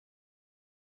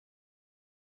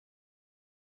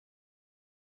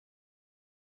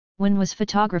When was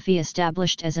photography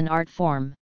established as an art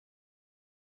form?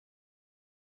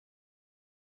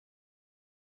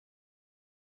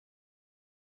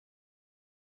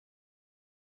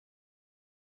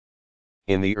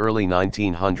 In the early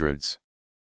 1900s.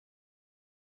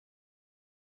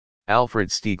 Alfred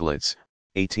Stieglitz,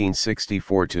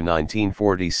 1864 to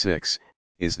 1946,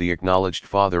 is the acknowledged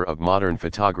father of modern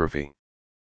photography.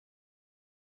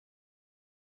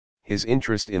 His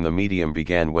interest in the medium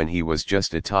began when he was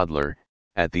just a toddler,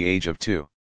 at the age of 2.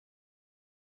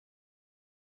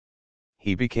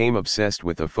 He became obsessed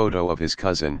with a photo of his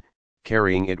cousin,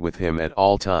 carrying it with him at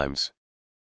all times.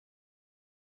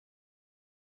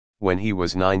 When he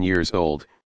was 9 years old,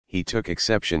 he took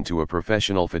exception to a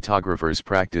professional photographer's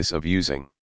practice of using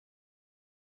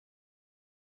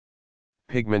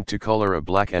pigment to color a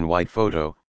black and white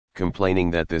photo,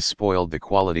 complaining that this spoiled the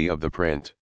quality of the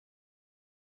print.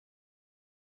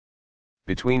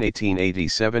 Between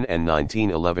 1887 and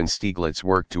 1911, Stieglitz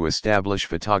worked to establish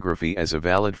photography as a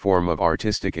valid form of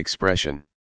artistic expression,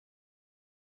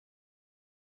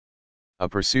 a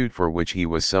pursuit for which he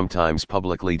was sometimes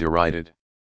publicly derided.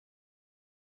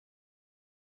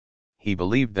 He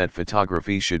believed that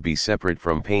photography should be separate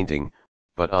from painting,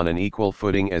 but on an equal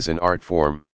footing as an art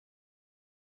form.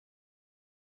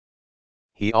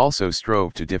 He also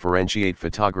strove to differentiate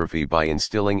photography by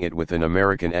instilling it with an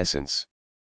American essence.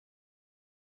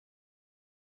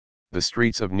 The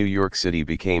streets of New York City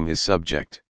became his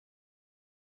subject.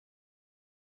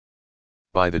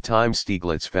 By the time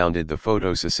Stieglitz founded the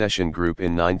Photo Secession Group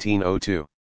in 1902,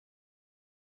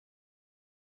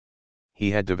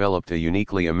 he had developed a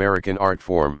uniquely American art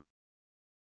form.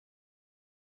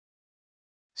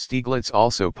 Stieglitz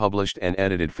also published and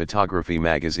edited photography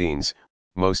magazines,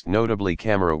 most notably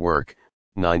Camera Work,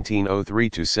 1903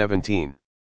 to 17.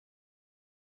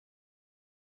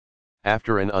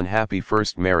 After an unhappy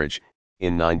first marriage,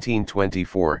 in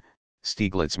 1924,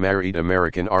 Stieglitz married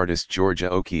American artist Georgia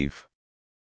O'Keeffe.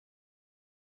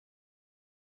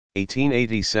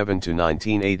 1887 to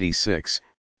 1986,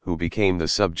 who became the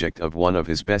subject of one of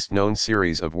his best-known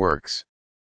series of works.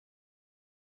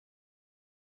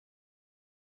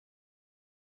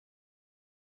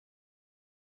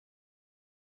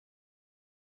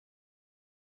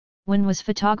 When was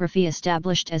photography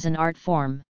established as an art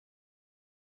form?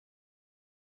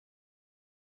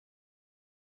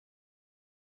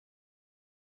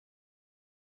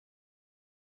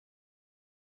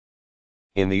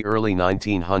 In the early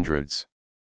 1900s.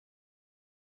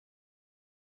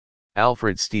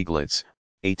 Alfred Stieglitz,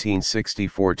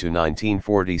 1864 to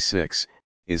 1946,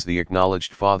 is the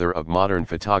acknowledged father of modern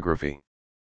photography.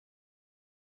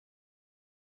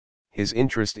 His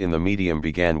interest in the medium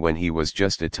began when he was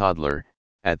just a toddler,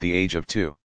 at the age of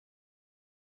 2.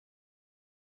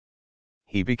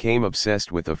 He became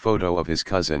obsessed with a photo of his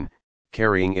cousin,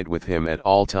 carrying it with him at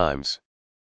all times.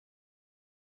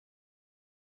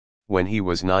 When he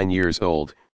was 9 years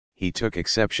old, he took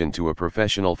exception to a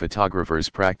professional photographer's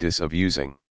practice of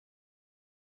using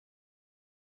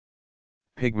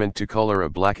pigment to color a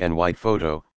black and white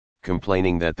photo,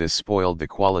 complaining that this spoiled the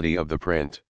quality of the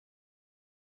print.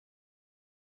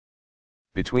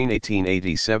 Between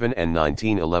 1887 and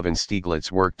 1911, Stieglitz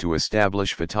worked to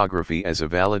establish photography as a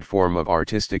valid form of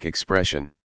artistic expression,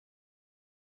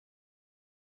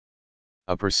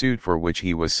 a pursuit for which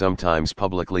he was sometimes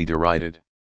publicly derided.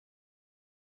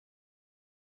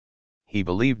 He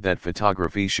believed that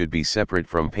photography should be separate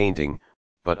from painting,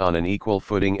 but on an equal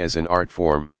footing as an art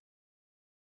form.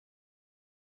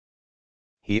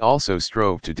 He also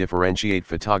strove to differentiate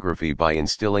photography by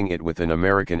instilling it with an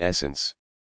American essence.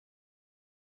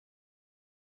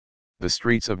 The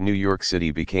streets of New York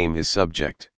City became his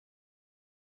subject.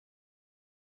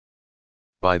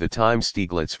 By the time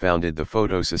Stieglitz founded the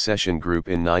Photo Secession Group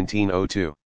in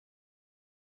 1902,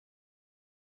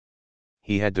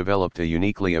 he had developed a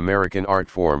uniquely American art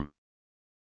form.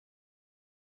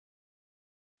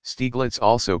 Stieglitz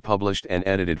also published and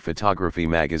edited photography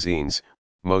magazines,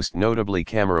 most notably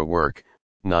Camera Work,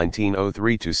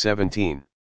 1903 to 17.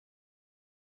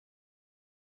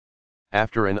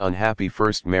 After an unhappy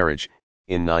first marriage,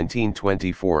 in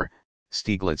 1924,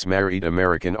 Stieglitz married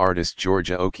American artist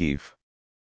Georgia O'Keeffe.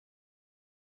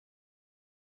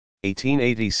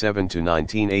 1887 to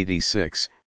 1986,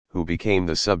 who became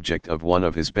the subject of one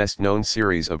of his best-known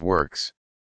series of works.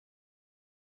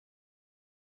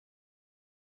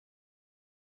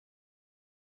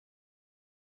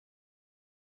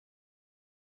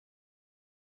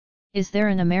 Is there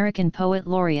an American poet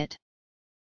laureate?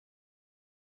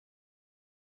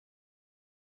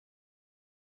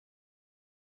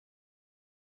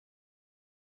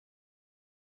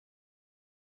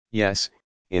 Yes,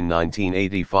 in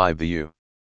 1985 the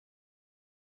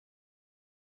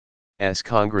U.S.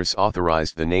 Congress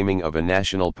authorized the naming of a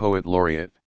national poet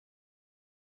laureate.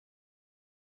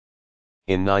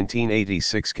 In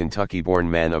 1986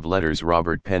 Kentucky-born man of letters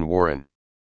Robert Penn Warren.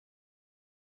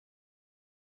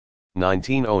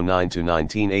 1909 to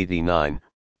 1989,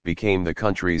 became the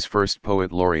country's first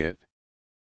poet laureate.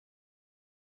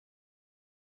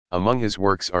 Among his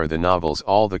works are the novels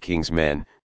All the King's Men,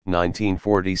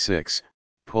 1946,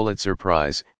 Pulitzer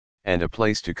Prize, and A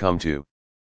Place to Come To.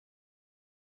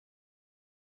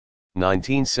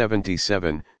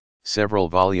 1977, several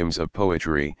volumes of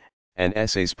poetry, and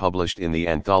essays published in the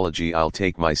anthology I'll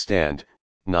Take My Stand,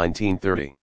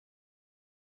 1930.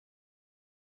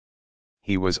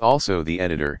 He was also the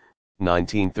editor,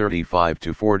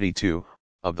 1935-42,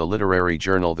 of the literary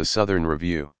journal The Southern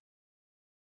Review.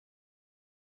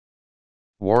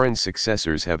 Warren's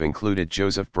successors have included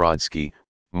Joseph Brodsky,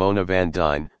 Mona Van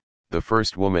Dyne, the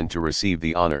first woman to receive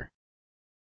the honor,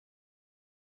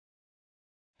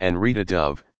 and Rita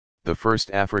Dove, the first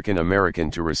African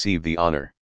American to receive the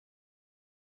honor.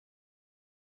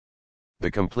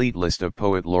 The complete list of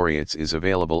poet laureates is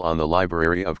available on the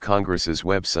Library of Congress's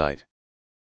website.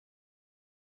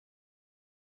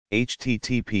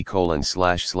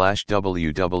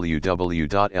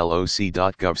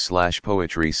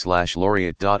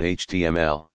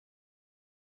 http://www.loc.gov/poetry/laureate.html.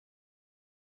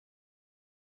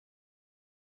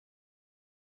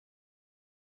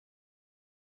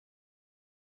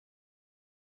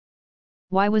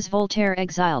 Why was Voltaire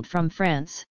exiled from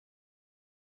France?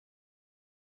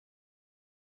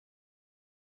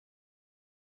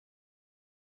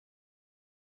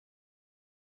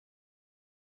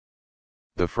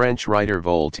 The French writer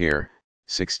Voltaire,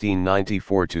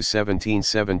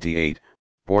 1694-1778,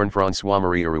 born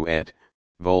François-Marie Arouet,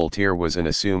 Voltaire was an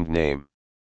assumed name.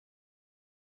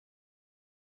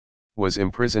 Was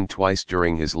imprisoned twice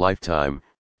during his lifetime,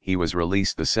 he was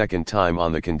released the second time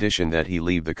on the condition that he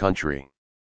leave the country.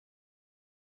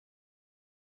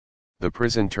 The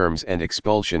prison terms and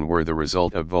expulsion were the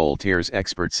result of Voltaire's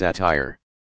expert satire,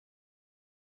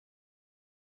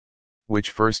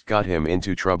 which first got him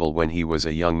into trouble when he was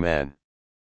a young man.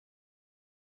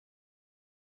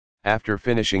 After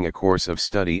finishing a course of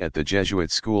study at the Jesuit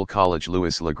school College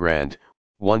Louis-le-Grand,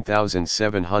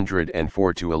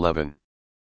 1704-11,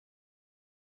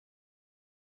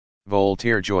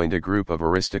 Voltaire joined a group of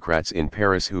aristocrats in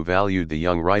Paris who valued the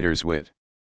young writer's wit.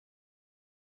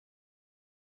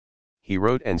 He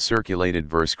wrote and circulated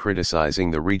verse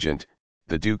criticizing the regent,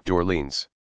 the Duc d'Orléans.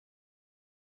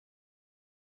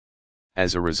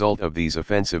 As a result of these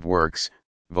offensive works,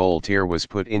 Voltaire was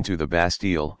put into the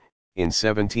Bastille, in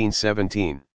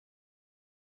 1717,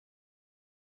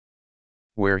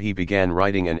 where he began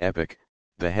writing an epic,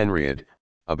 the Henriade,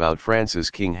 about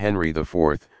France's King Henry IV,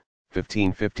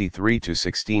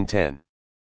 1553-1610.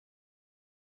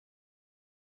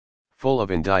 Full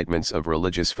of indictments of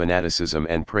religious fanaticism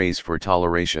and praise for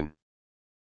toleration.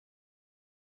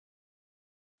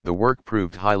 The work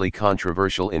proved highly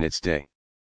controversial in its day.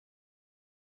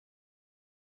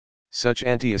 Such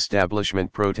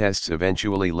anti-establishment protests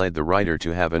eventually led the writer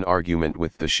to have an argument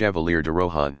with the Chevalier de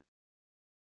Rohan,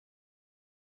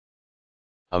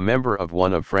 a member of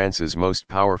one of France's most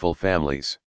powerful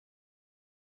families.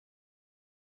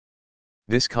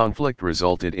 This conflict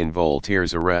resulted in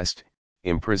Voltaire's arrest,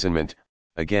 imprisonment,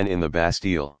 again in the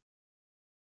Bastille,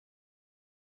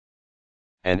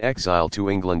 and exile to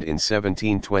England in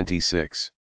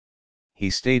 1726. He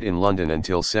stayed in London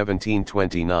until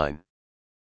 1729.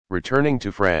 Returning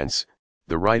to France,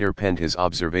 the writer penned his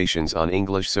observations on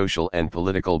English social and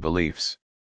political beliefs.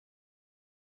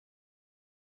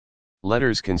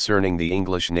 Letters Concerning the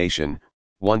English Nation,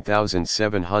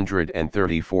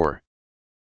 1734.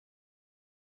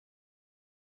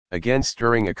 Again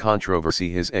stirring a controversy,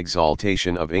 his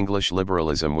exaltation of English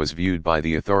liberalism was viewed by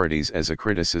the authorities as a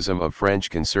criticism of French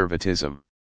conservatism.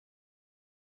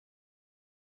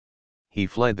 He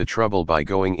fled the trouble by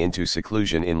going into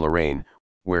seclusion in Lorraine,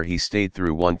 where he stayed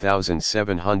through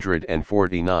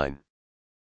 1749.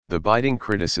 The biting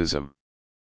criticism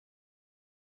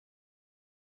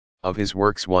of his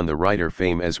works won the writer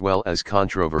fame as well as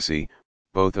controversy,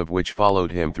 both of which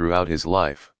followed him throughout his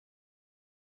life.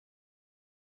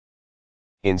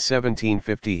 In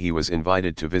 1750 he was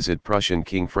invited to visit Prussian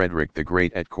King Frederick the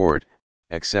Great at court,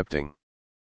 accepting.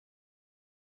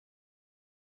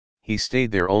 He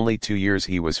stayed there only 2 years.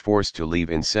 He was forced to leave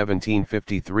in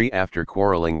 1753 after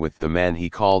quarreling with the man he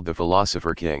called the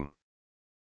Philosopher King.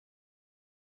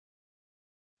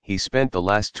 He spent the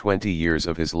last 20 years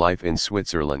of his life in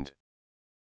Switzerland.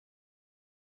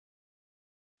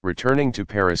 Returning to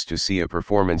Paris to see a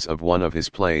performance of one of his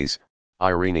plays,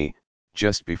 Irene,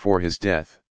 just before his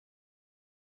death.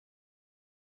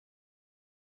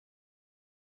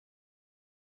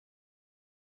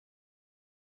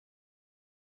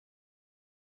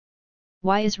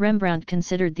 Why is Rembrandt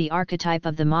considered the archetype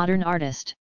of the modern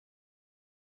artist?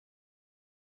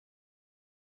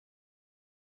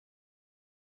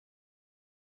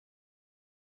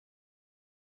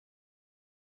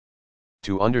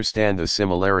 To understand the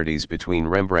similarities between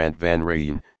Rembrandt van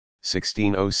Rijn,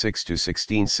 1606 to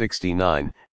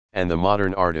 1669, and the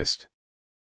modern artist.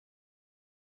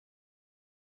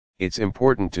 It's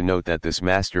important to note that this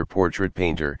master portrait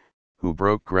painter, who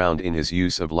broke ground in his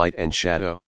use of light and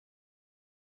shadow,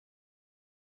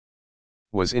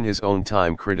 was in his own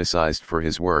time criticized for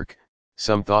his work.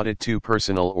 Some thought it too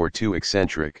personal or too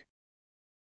eccentric.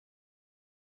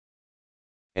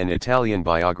 An Italian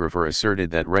biographer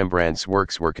asserted that Rembrandt's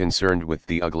works were concerned with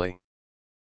the ugly,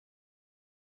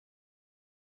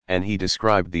 and he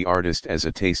described the artist as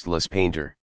a tasteless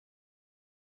painter.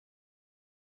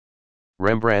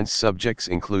 Rembrandt's subjects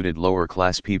included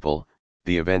lower-class people,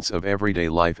 the events of everyday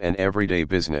life and everyday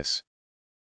business,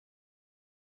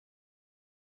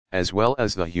 as well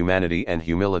as the humanity and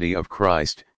humility of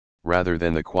Christ, rather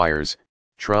than the choirs,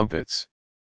 trumpets,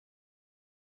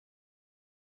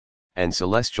 and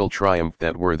celestial triumph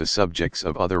that were the subjects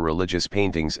of other religious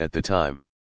paintings at the time.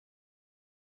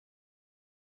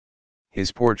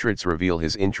 His portraits reveal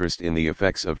his interest in the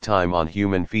effects of time on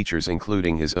human features,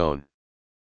 including his own.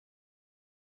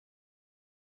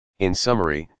 In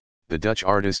summary, the Dutch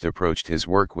artist approached his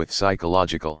work with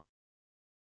psychological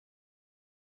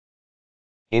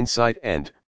insight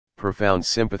and profound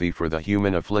sympathy for the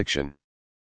human affliction.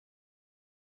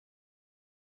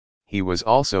 He was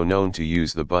also known to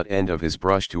use the butt end of his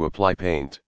brush to apply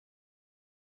paint.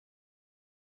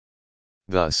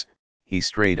 Thus, he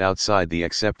strayed outside the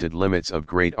accepted limits of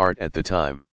great art at the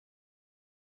time.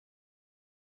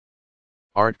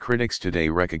 Art critics today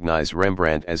recognize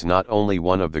Rembrandt as not only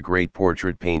one of the great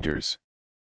portrait painters,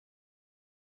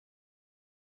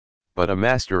 but a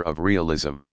master of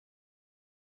realism.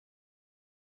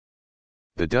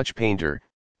 The Dutch painter,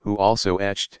 who also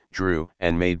etched, drew,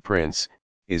 and made prints,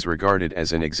 is regarded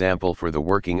as an example for the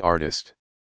working artist.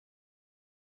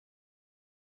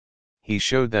 He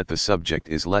showed that the subject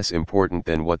is less important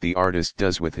than what the artist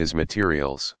does with his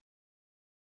materials.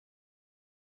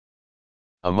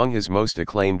 Among his most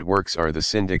acclaimed works are The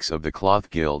Syndics of the Cloth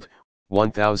Guild,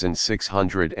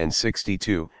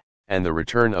 1662, and The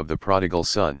Return of the Prodigal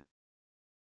Son,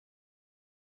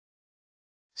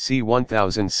 c.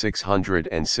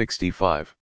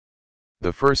 1665.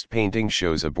 The first painting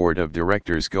shows a board of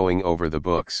directors going over the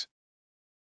books,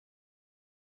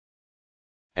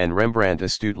 and Rembrandt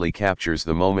astutely captures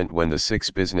the moment when the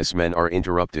six businessmen are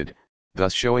interrupted,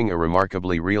 thus showing a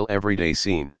remarkably real everyday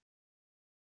scene.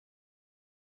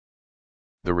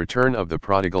 The Return of the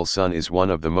Prodigal Son is one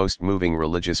of the most moving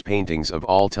religious paintings of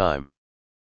all time.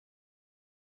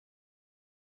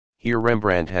 Here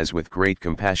Rembrandt has with great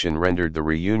compassion rendered the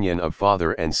reunion of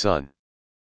father and son,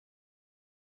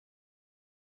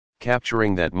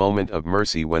 capturing that moment of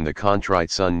mercy when the contrite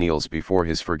son kneels before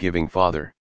his forgiving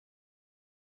father.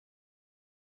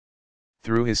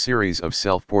 Through his series of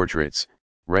self-portraits,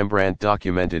 Rembrandt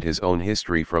documented his own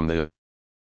history from the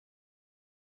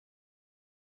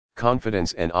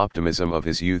confidence and optimism of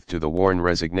his youth to the worn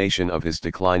resignation of his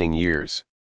declining years.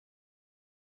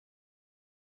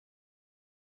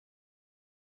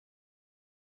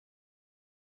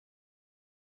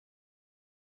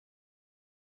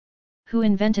 Who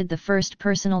invented the first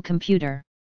personal computer?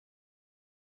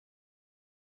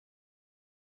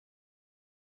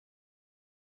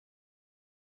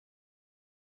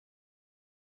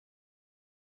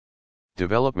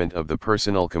 Development of the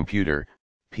personal computer,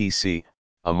 PC,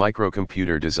 a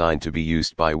microcomputer designed to be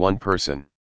used by one person,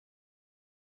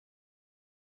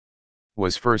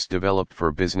 was first developed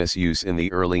for business use in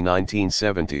the early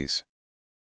 1970s.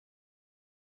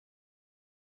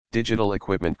 Digital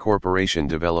Equipment Corporation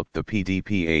developed the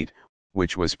PDP-8,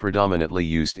 which was predominantly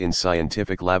used in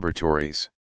scientific laboratories.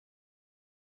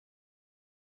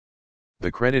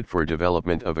 The credit for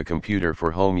development of a computer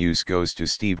for home use goes to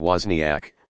Steve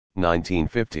Wozniak,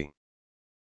 1950.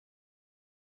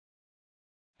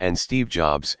 And Steve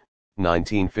Jobs,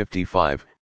 1955,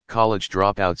 college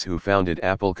dropouts who founded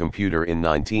Apple Computer in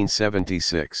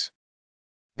 1976.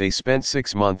 They spent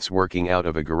 6 months working out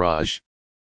of a garage,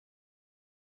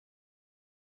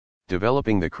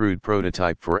 developing the crude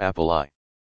prototype for Apple I,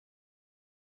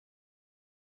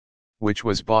 which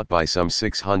was bought by some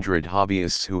 600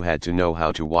 hobbyists who had to know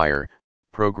how to wire,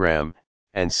 program,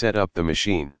 and set up the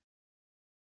machine.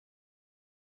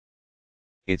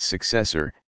 Its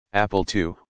successor, Apple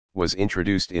II, was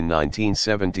introduced in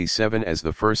 1977 as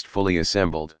the first fully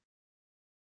assembled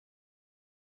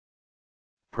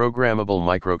programmable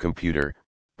microcomputer,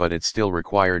 but it still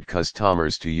required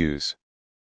customers to use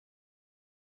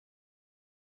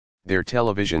their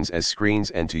televisions as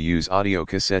screens and to use audio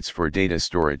cassettes for data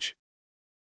storage.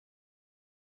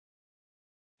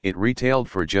 It retailed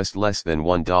for just less than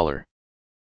 $1.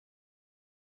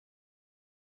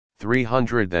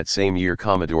 300. That same year,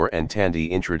 Commodore and Tandy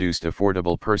introduced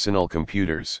affordable personal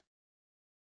computers.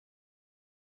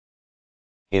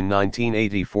 In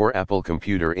 1984, Apple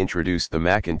Computer introduced the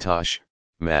Macintosh,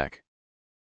 Mac,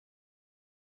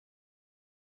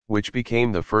 which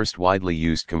became the first widely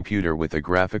used computer with a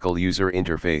graphical user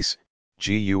interface,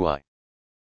 GUI.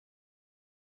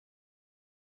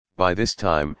 By this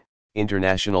time,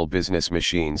 International Business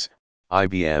Machines,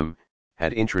 IBM,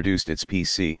 had introduced its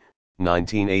PC,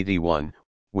 1981,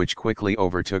 which quickly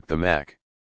overtook the Mac.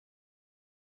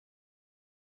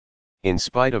 In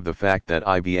spite of the fact that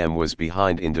IBM was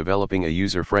behind in developing a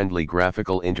user-friendly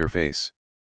graphical interface.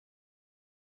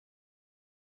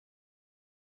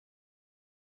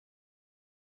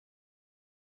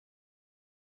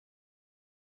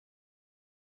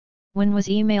 When was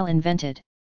email invented?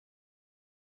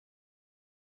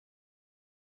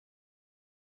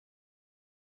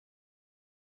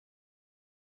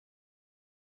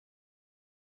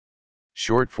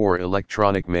 Short for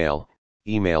electronic mail,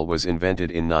 email was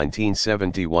invented in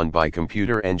 1971 by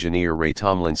computer engineer Ray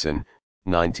Tomlinson,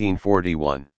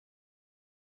 1941.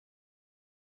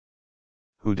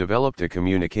 Who developed a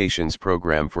communications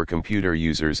program for computer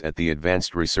users at the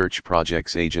Advanced Research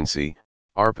Projects Agency,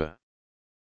 ARPA.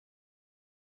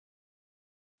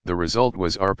 The result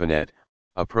was ARPANET,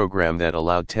 a program that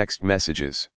allowed text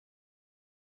messages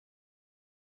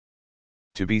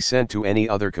to be sent to any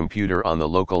other computer on the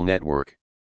local network.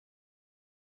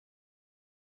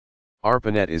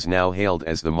 ARPANET is now hailed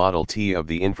as the Model T of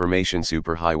the information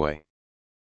superhighway.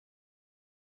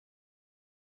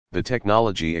 The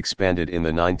technology expanded in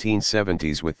the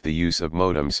 1970s with the use of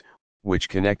modems, which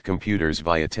connect computers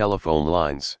via telephone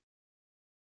lines.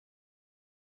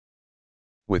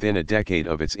 Within a decade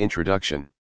of its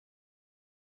introduction,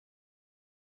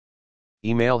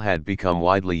 email had become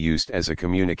widely used as a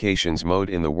communications mode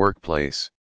in the workplace.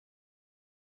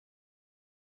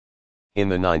 In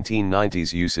the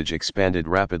 1990s, usage expanded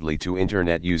rapidly to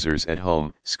Internet users at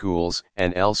home, schools,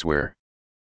 and elsewhere.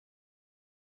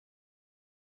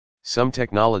 Some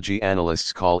technology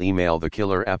analysts call email the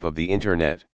killer app of the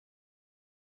Internet,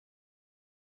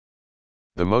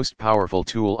 the most powerful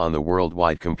tool on the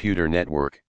worldwide computer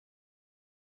network.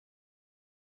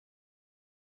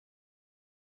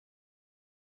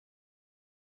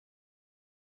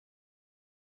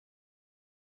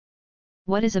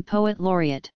 What is a poet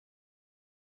laureate?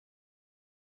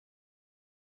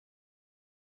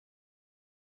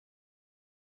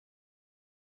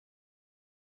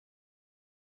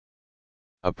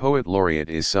 A poet laureate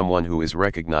is someone who is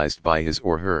recognized by his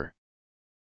or her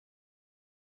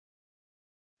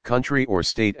country or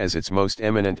state as its most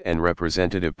eminent and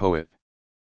representative poet.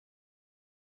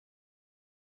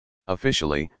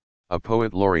 Officially, a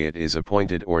poet laureate is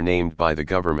appointed or named by the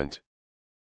government.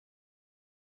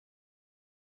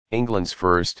 England's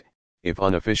first, if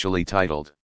unofficially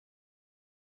titled,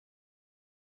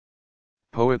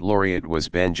 poet laureate was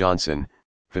Ben Jonson,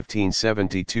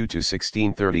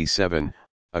 1572–1637,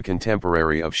 a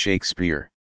contemporary of Shakespeare.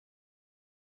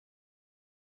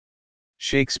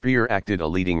 Shakespeare acted a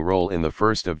leading role in the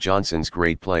first of Jonson's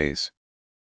great plays,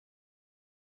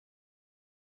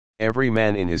 Every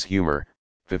Man in His Humour,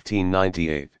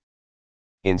 1598.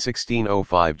 In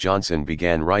 1605 Jonson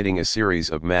began writing a series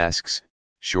of masques,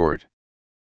 short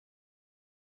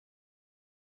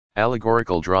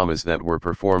allegorical dramas that were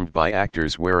performed by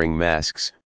actors wearing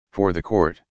masks, for the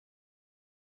court.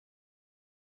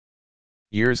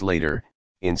 Years later,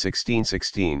 in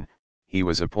 1616, he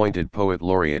was appointed poet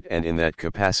laureate and in that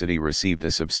capacity received a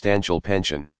substantial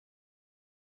pension.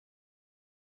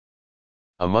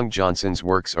 Among Jonson's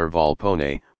works are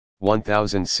Volpone,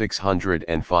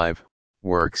 1605,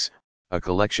 works, a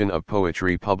collection of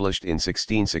poetry published in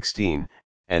 1616,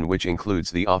 and which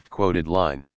includes the oft-quoted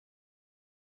line,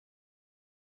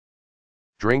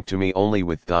 "Drink to me only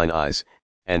with thine eyes,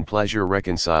 and pleasure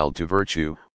reconciled to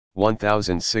virtue,"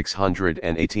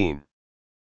 1618.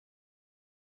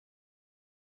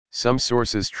 Some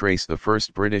sources trace the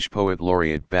first British poet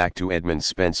laureate back to Edmund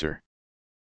Spenser,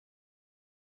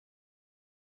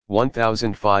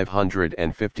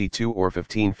 1552 or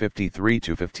 1553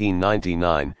 to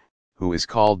 1599, who is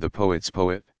called the poet's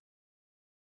poet.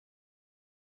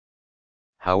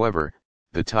 However,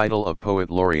 the title of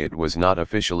poet laureate was not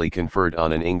officially conferred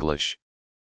on an English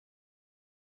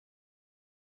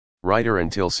writer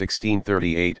until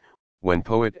 1638, when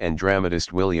poet and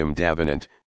dramatist William Davenant,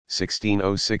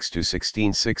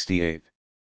 1606–1668,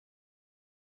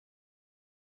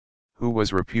 who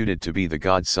was reputed to be the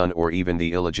godson or even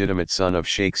the illegitimate son of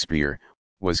Shakespeare,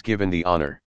 was given the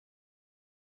honor.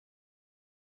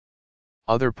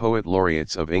 Other poet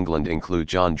laureates of England include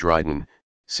John Dryden,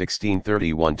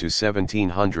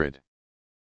 1631–1700,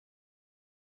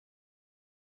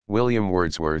 William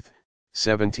Wordsworth,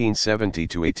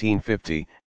 1770–1850,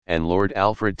 and Lord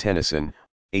Alfred Tennyson,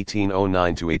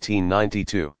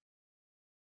 1809–1892.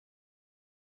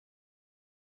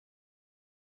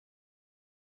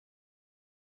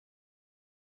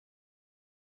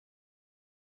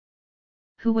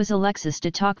 Who was Alexis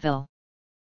de Tocqueville?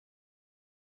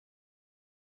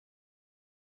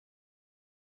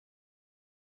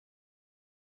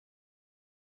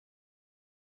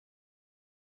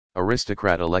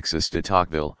 Aristocrat Alexis de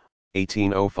Tocqueville,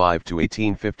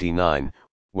 1805–1859,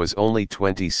 was only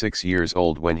 26 years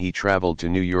old when he traveled to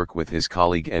New York with his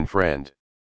colleague and friend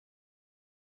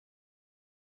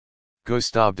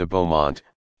Gustave de Beaumont,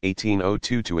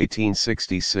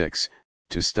 1802–1866,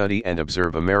 to study and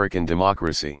observe American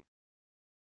democracy.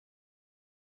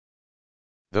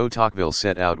 Though Tocqueville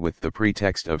set out with the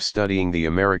pretext of studying the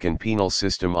American penal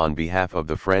system on behalf of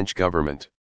the French government,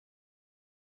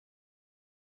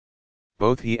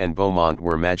 both he and Beaumont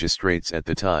were magistrates at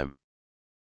the time.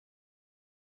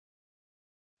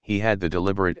 He had the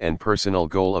deliberate and personal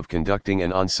goal of conducting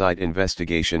an on-site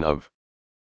investigation of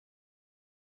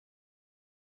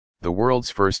the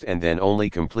world's first and then only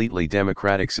completely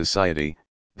democratic society,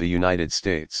 the United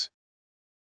States.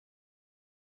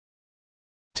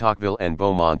 Tocqueville and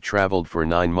Beaumont traveled for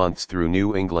 9 months through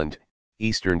New England,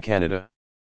 eastern Canada,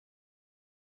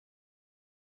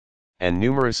 and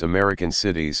numerous American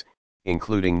cities,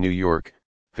 including New York,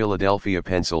 Philadelphia,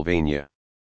 Pennsylvania,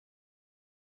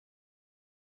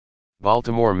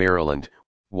 Baltimore, Maryland,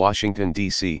 Washington,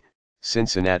 D.C.,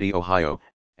 Cincinnati, Ohio,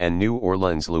 and New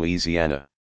Orleans, Louisiana.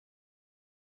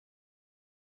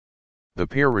 The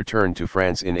pair returned to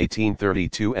France in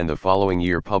 1832 and the following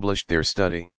year published their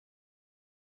study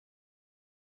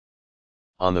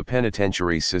on the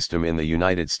penitentiary system in the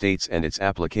United States and its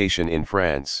application in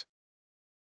France.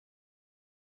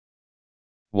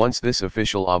 Once this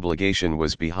official obligation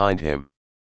was behind him,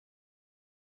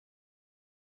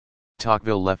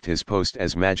 Tocqueville left his post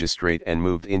as magistrate and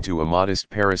moved into a modest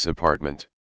Paris apartment.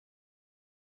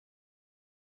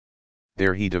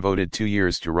 There he devoted 2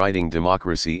 years to writing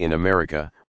Democracy in America,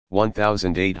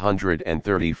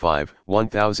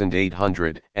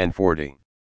 1835–1840.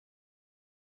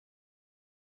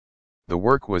 The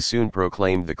work was soon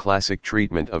proclaimed the classic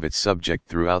treatment of its subject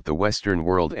throughout the Western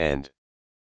world and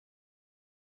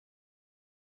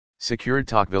secured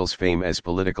Tocqueville's fame as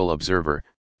political observer,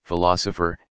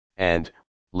 philosopher, and,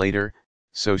 later,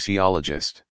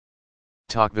 sociologist.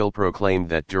 Tocqueville proclaimed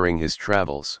that during his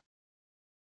travels,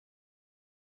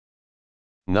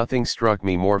 nothing struck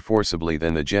me more forcibly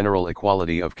than the general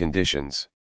equality of conditions.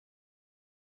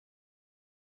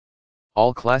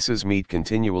 All classes meet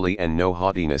continually and no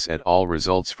haughtiness at all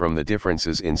results from the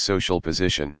differences in social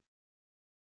position.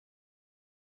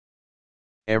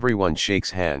 Everyone shakes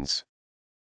hands.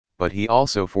 But he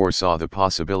also foresaw the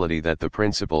possibility that the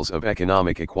principles of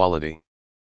economic equality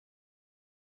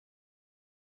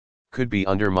could be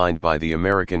undermined by the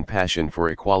American passion for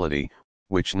equality,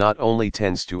 which not only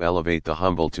tends to elevate the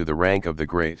humble to the rank of the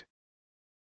great,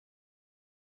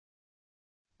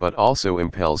 but also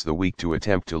impels the weak to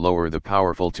attempt to lower the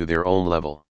powerful to their own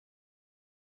level.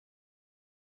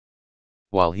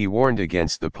 While he warned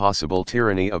against the possible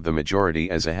tyranny of the majority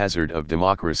as a hazard of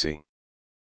democracy,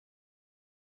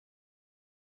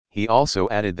 he also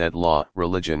added that law,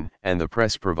 religion, and the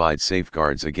press provide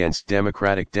safeguards against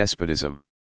democratic despotism.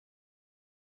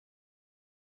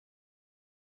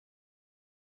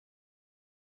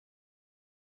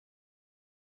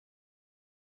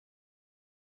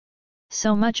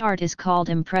 So much art is called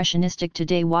impressionistic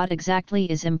today. What exactly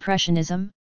is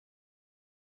impressionism?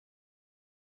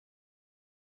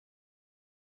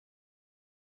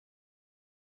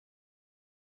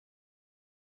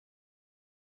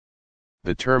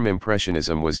 The term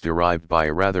Impressionism was derived by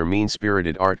a rather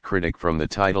mean-spirited art critic from the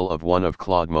title of one of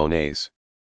Claude Monet's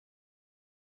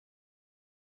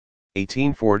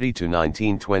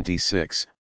 1840–1926,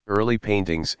 early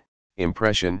paintings,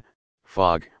 Impression,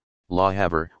 Fog, La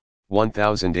Havre,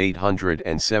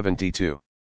 1872.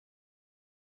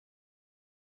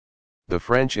 The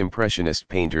French Impressionist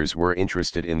painters were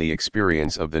interested in the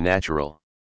experience of the natural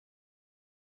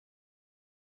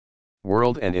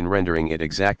world and in rendering it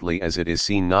exactly as it is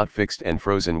seen, not fixed and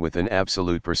frozen with an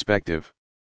absolute perspective,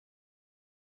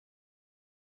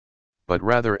 but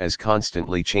rather as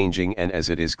constantly changing and as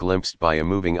it is glimpsed by a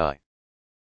moving eye.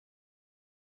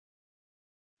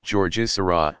 Georges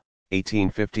Seurat,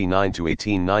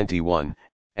 1859–1891,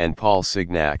 and Paul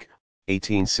Signac,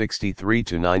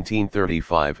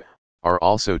 1863–1935, are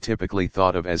also typically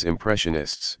thought of as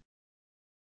Impressionists.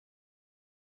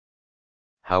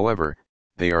 However,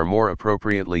 they are more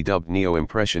appropriately dubbed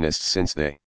Neo-Impressionists since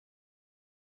they,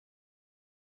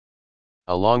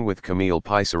 along with Camille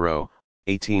Pissarro,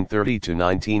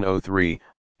 1830–1903,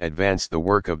 advanced the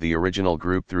work of the original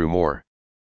group through more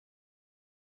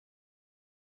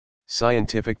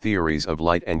scientific theories of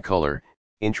light and color,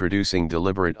 introducing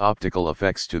deliberate optical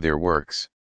effects to their works.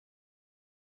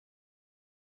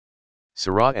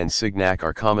 Seurat and Signac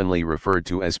are commonly referred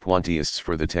to as pointillists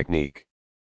for the technique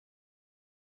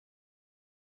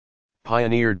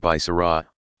pioneered by Seurat,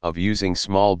 of using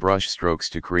small brush strokes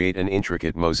to create an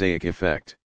intricate mosaic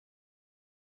effect.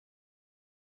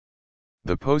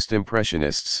 The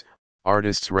post-impressionists,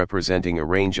 artists representing a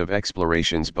range of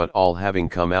explorations but all having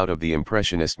come out of the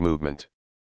impressionist movement,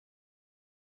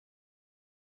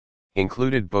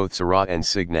 included both Seurat and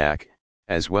Signac,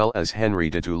 as well as Henri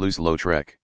de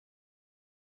Toulouse-Lautrec.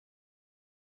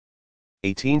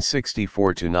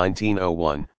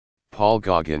 1864–1901, Paul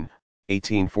Gauguin,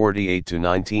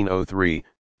 1848–1903,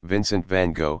 Vincent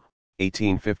van Gogh,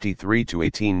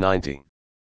 1853–1890.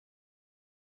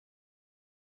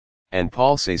 And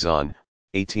Paul Cézanne,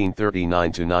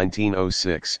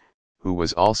 1839–1906, who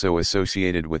was also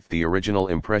associated with the original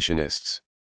Impressionists.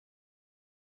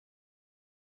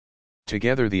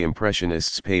 Together the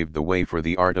Impressionists paved the way for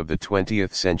the art of the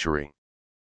 20th century.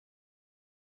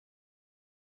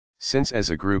 Since as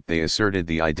a group they asserted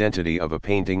the identity of a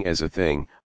painting as a thing,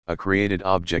 a created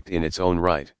object in its own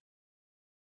right,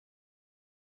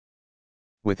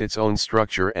 with its own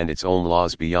structure and its own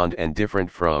laws beyond and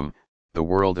different from the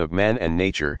world of man and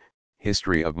nature.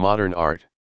 History of modern art.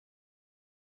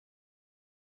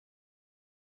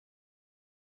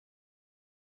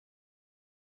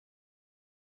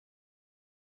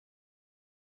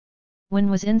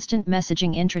 When was instant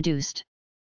messaging introduced?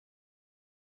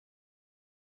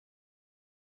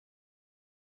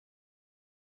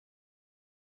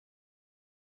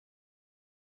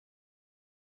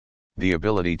 The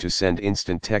ability to send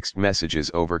instant text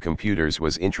messages over computers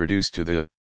was introduced to the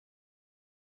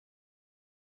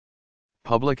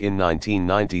public in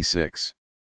 1996.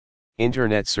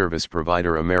 Internet service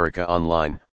provider America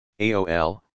Online,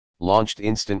 AOL, launched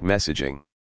instant messaging,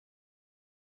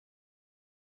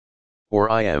 or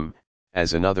IM,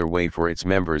 as another way for its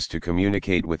members to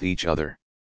communicate with each other.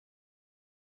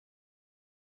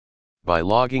 By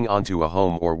logging onto a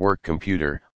home or work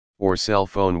computer, or cell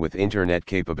phone with internet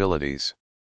capabilities,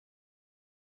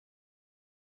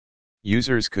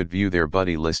 users could view their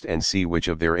buddy list and see which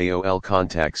of their AOL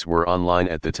contacts were online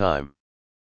at the time.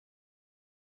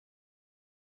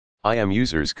 IM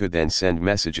users could then send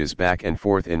messages back and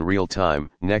forth in real time,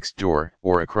 next door,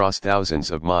 or across thousands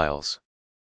of miles.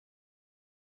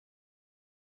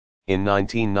 In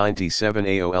 1997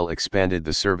 AOL expanded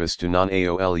the service to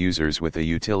non-AOL users with a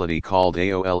utility called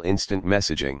AOL Instant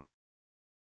Messaging,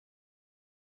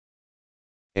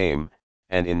 AIM,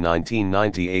 and in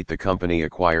 1998 the company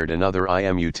acquired another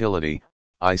IM utility,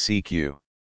 ICQ.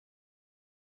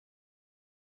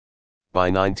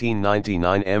 By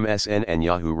 1999 MSN and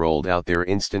Yahoo rolled out their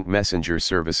instant messenger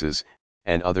services,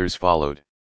 and others followed.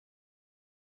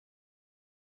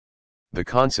 The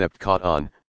concept caught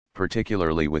on,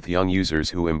 particularly with young users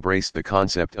who embraced the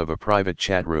concept of a private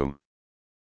chat room.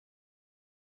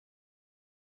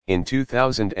 In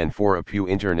 2004 a Pew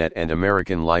Internet and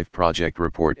American Life Project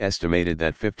report estimated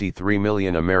that 53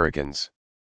 million Americans,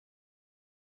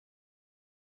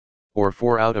 or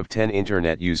 4 out of 10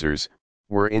 Internet users,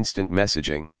 were instant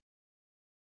messaging.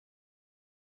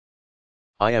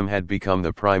 IM had become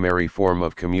the primary form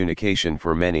of communication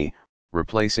for many,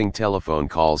 replacing telephone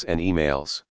calls and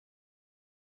emails.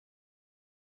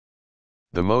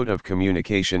 The mode of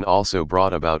communication also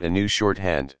brought about a new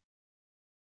shorthand,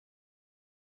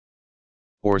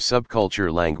 or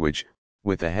subculture language,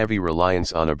 with a heavy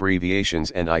reliance on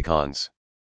abbreviations and icons.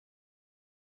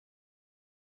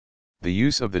 The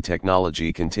use of the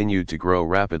technology continued to grow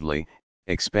rapidly,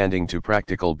 expanding to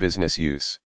practical business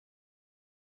use.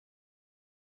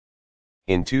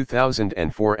 In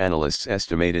 2004 analysts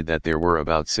estimated that there were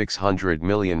about 600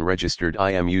 million registered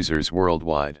IM users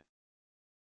worldwide.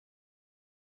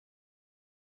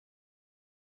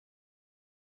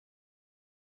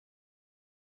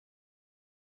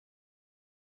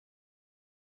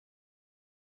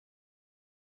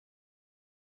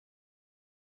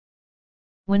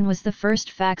 When was the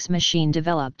first fax machine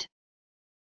developed?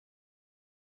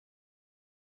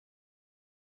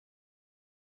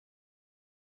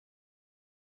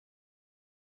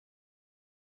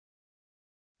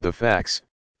 The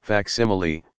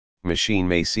facsimile, machine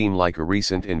may seem like a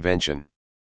recent invention.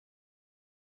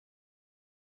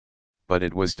 But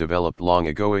it was developed long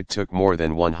ago. It took more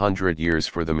than 100 years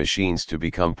for the machines to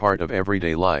become part of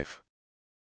everyday life.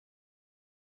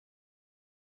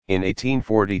 In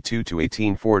 1842 to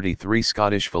 1843,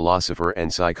 Scottish philosopher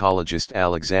and psychologist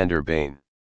Alexander Bain.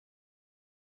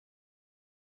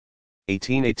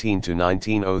 1818 to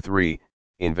 1903,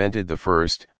 invented the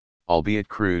first, albeit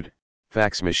crude,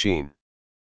 fax machine.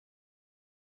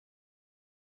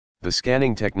 The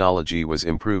scanning technology was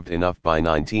improved enough by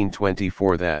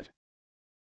 1924 that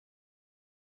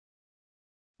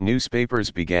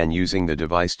newspapers began using the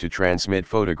device to transmit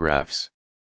photographs.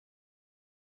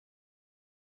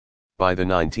 By the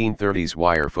 1930s,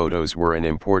 wire photos were an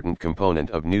important component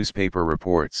of newspaper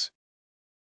reports.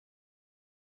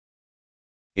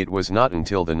 It was not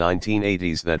until the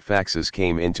 1980s that faxes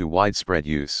came into widespread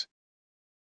use.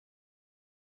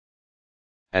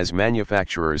 As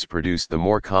manufacturers produced the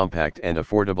more compact and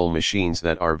affordable machines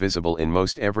that are visible in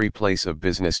most every place of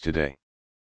business today.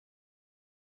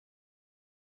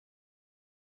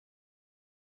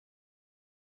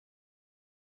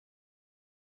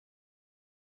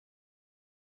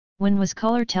 When was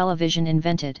color television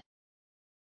invented?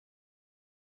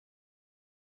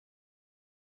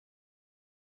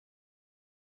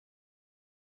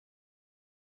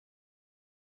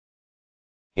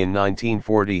 In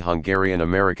 1940,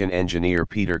 Hungarian-American engineer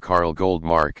Peter Karl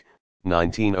Goldmark,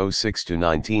 1906 to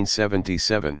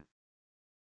 1977.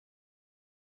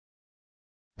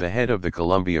 The head of the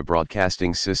Columbia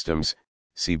Broadcasting Systems,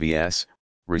 CBS,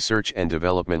 Research and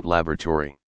Development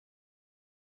Laboratory,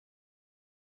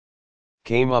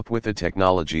 came up with a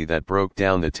technology that broke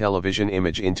down the television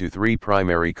image into three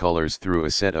primary colors through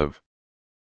a set of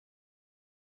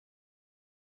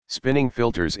spinning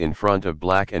filters in front of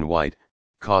black and white,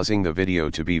 causing the video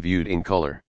to be viewed in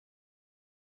color.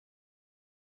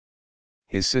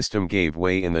 His system gave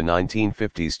way in the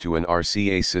 1950s to an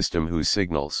RCA system whose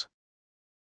signals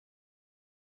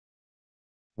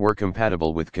were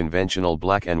compatible with conventional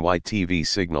black and white TV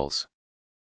signals.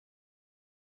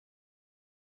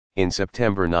 In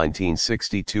September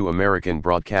 1962, American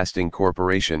Broadcasting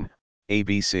Corporation,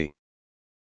 ABC,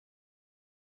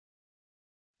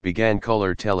 began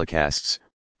color telecasts,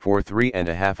 for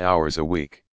 3.5 hours a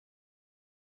week.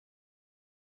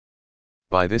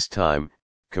 By this time,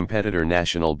 competitor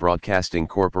National Broadcasting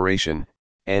Corporation,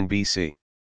 NBC,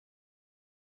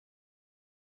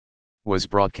 was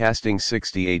broadcasting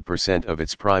 68% of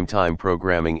its primetime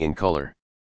programming in color,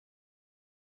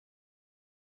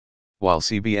 while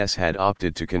CBS had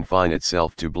opted to confine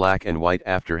itself to black and white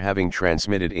after having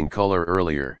transmitted in color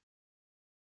earlier.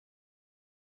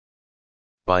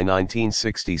 By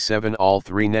 1967, all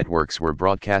three networks were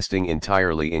broadcasting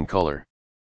entirely in color.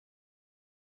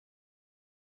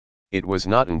 It was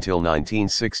not until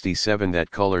 1967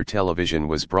 that color television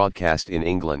was broadcast in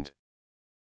England.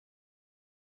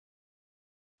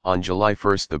 On July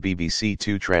 1, the BBC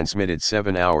Two transmitted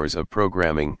 7 hours of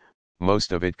programming,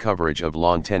 most of it coverage of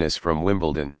lawn tennis from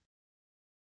Wimbledon.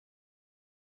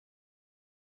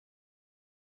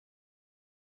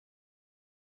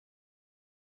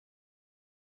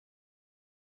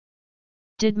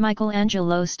 Did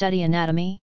Michelangelo study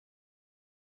anatomy?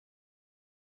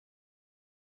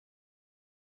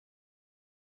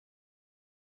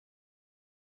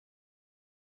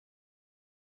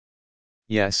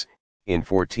 Yes, in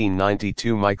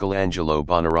 1492 Michelangelo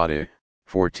Buonarroti,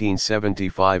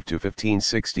 1475 to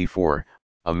 1564,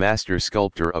 a master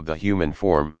sculptor of the human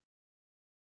form,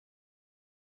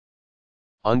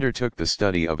 undertook the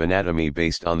study of anatomy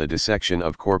based on the dissection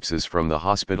of corpses from the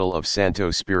hospital of Santo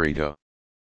Spirito.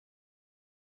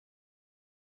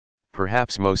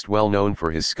 Perhaps most well known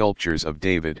for his sculptures of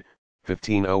David,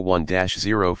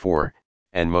 1501-04,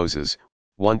 and Moses,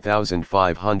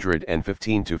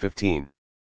 1515-15.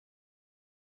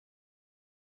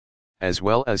 As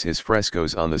well as his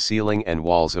frescoes on the ceiling and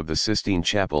walls of the Sistine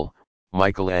Chapel,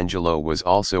 Michelangelo was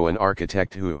also an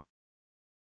architect who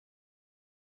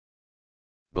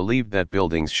believed that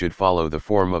buildings should follow the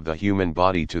form of the human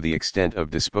body to the extent of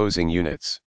disposing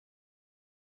units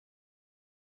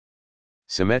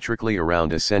symmetrically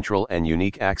around a central and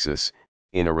unique axis,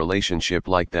 in a relationship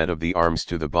like that of the arms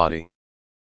to the body.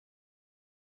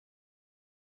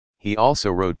 He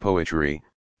also wrote poetry.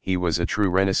 He was a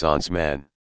true Renaissance man.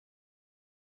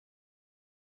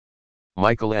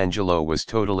 Michelangelo was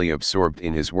totally absorbed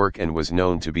in his work and was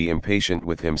known to be impatient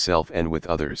with himself and with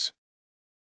others.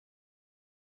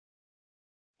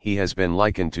 He has been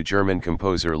likened to German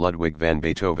composer Ludwig van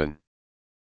Beethoven.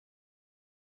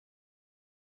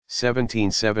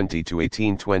 1770 to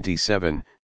 1827,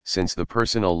 since the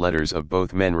personal letters of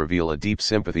both men reveal a deep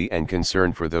sympathy and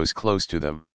concern for those close to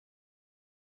them,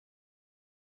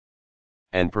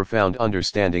 and profound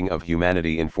understanding of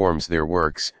humanity informs their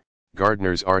works,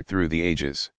 Gardner's art through the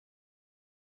ages.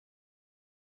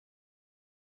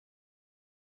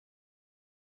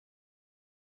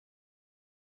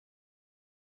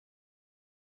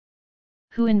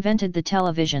 Who invented the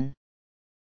television?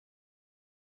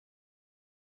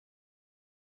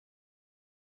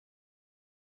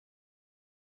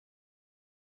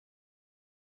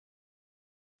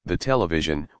 The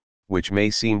television, which may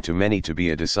seem to many to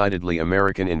be a decidedly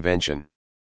American invention,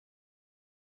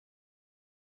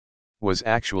 was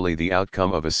actually the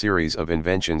outcome of a series of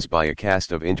inventions by a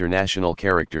cast of international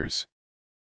characters.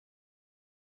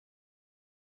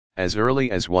 As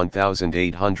early as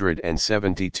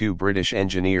 1872, British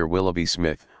engineer Willoughby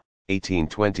Smith,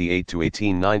 1828 to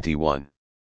 1891,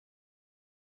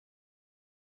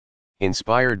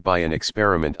 inspired by an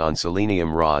experiment on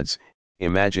selenium rods,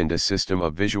 imagined a system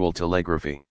of visual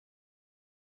telegraphy.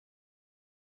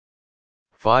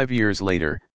 5 years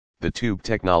later, the tube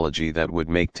technology that would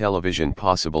make television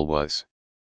possible was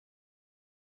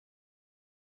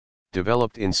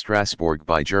developed in Strasbourg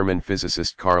by German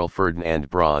physicist Carl Ferdinand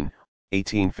Braun,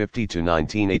 1850 to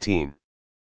 1918.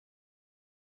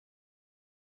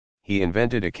 He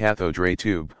invented a cathode ray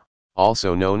tube,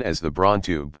 also known as the Braun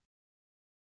tube,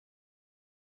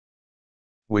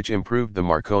 which improved the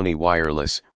Marconi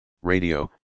wireless,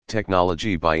 radio,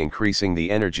 technology by increasing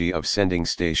the energy of sending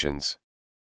stations,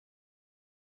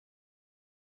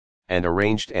 and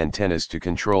arranged antennas to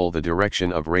control the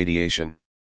direction of radiation.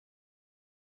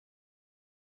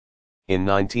 In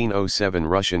 1907,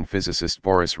 Russian physicist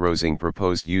Boris Rosing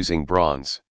proposed using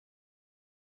Braun's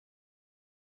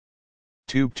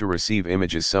tube to receive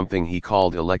images, something he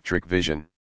called electric vision.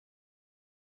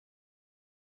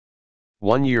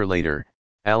 1 year later,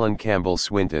 Alan Campbell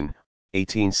Swinton,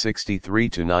 1863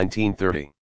 to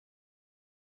 1930,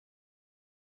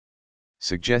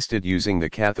 suggested using the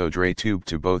cathode ray tube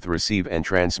to both receive and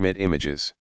transmit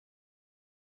images.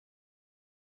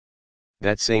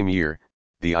 That same year,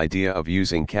 the idea of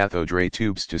using cathode ray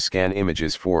tubes to scan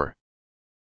images for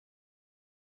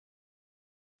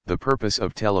the purpose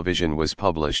of television was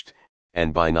published,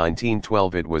 and by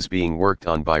 1912 it was being worked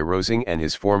on by Rosing and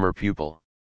his former pupil,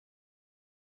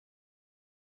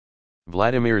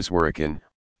 Vladimir Zworykin,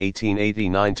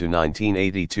 1889 to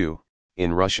 1982,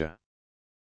 in Russia.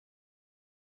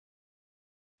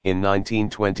 In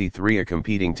 1923, a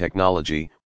competing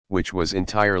technology, which was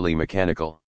entirely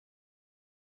mechanical,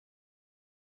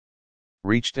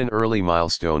 reached an early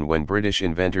milestone when British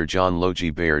inventor John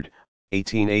Logie Baird,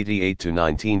 1888 to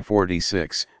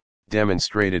 1946,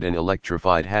 demonstrated an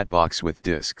electrified hatbox with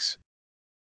discs,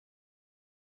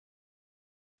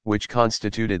 which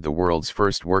constituted the world's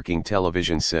first working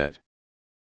television set.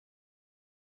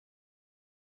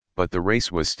 But the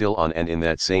race was still on, and in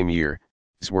that same year,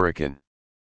 Zworykin,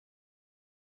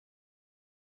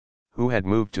 who had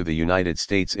moved to the United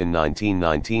States in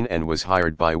 1919 and was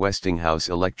hired by Westinghouse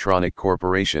Electronic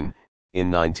Corporation,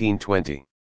 in 1920,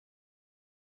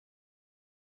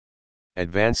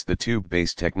 advanced the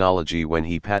tube-based technology when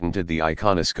he patented the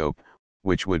iconoscope,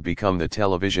 which would become the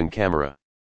television camera.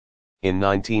 In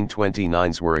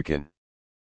 1929, Zworykin,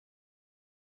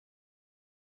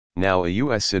 now a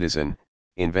U.S. citizen,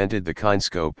 invented the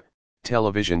kinescope,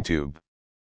 television tube.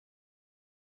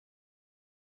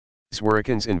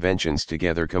 Zworykin's inventions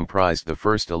together comprised the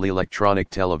first electronic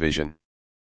television.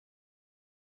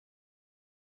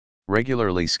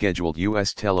 Regularly scheduled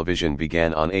U.S. television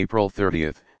began on April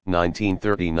 30,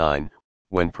 1939,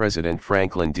 when President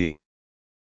Franklin D.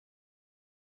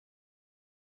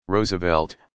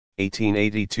 Roosevelt,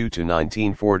 1882 to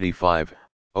 1945,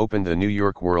 opened the New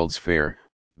York World's Fair,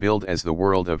 billed as the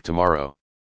World of Tomorrow,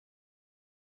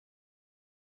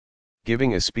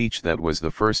 giving a speech that was the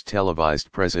first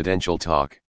televised presidential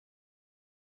talk.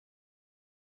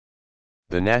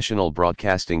 The national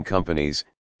broadcasting company's,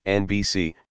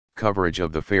 NBC, coverage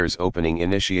of the fair's opening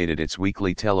initiated its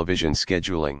weekly television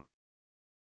scheduling.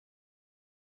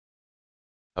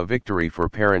 A victory for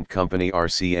parent company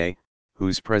RCA,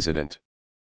 whose president,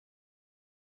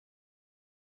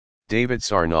 David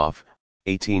Sarnoff,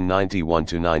 1891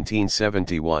 to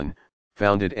 1971,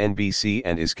 founded NBC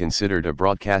and is considered a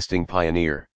broadcasting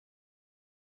pioneer.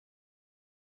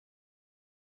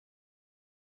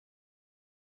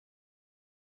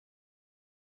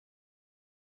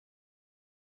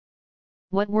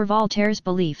 What were Voltaire's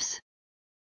beliefs?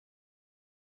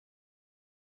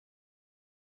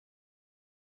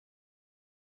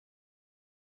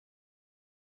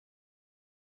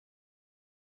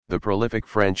 The prolific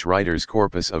French writer's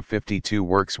corpus of 52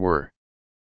 works were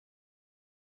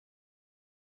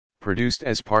produced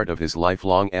as part of his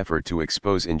lifelong effort to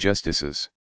expose injustices.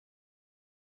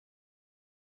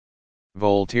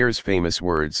 Voltaire's famous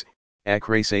words,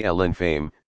 "Écrasez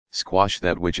l'infâme," squash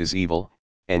that which is evil,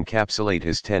 encapsulate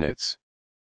his tenets.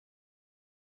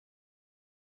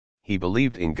 He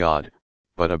believed in God,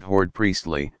 but abhorred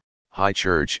priestly, high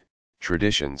church,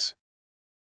 traditions.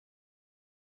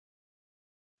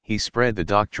 He spread the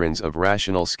doctrines of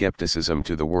rational skepticism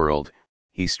to the world.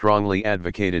 He strongly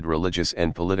advocated religious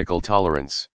and political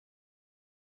tolerance.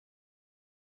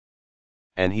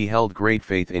 And he held great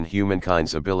faith in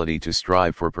humankind's ability to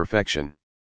strive for perfection.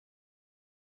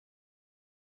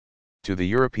 To the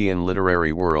European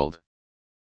literary world,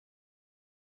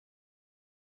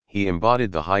 he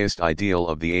embodied the highest ideal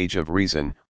of the Age of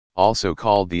Reason, also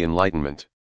called the Enlightenment.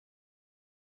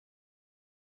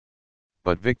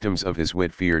 But victims of his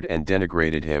wit feared and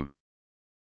denigrated him.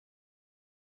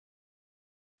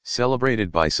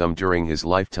 Celebrated by some during his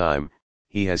lifetime,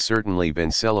 he has certainly been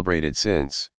celebrated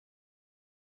since.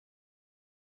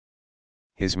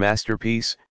 His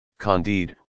masterpiece,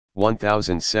 Candide,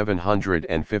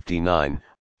 1759,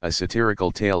 a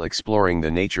satirical tale exploring the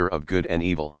nature of good and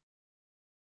evil,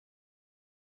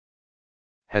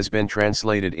 has been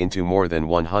translated into more than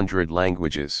 100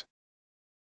 languages.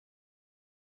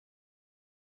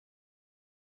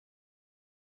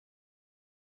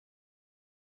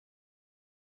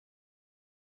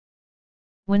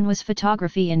 When was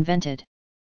photography invented?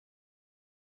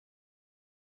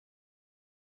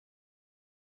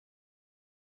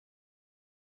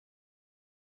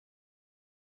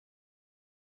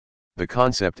 The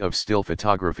concept of still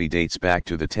photography dates back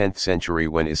to the 10th century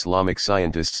when Islamic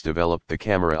scientists developed the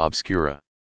camera obscura.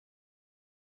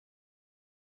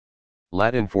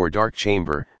 Latin for dark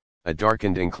chamber, a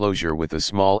darkened enclosure with a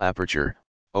small aperture,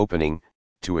 opening,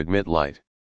 to admit light.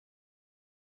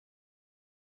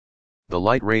 The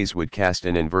light rays would cast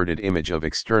an inverted image of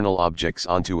external objects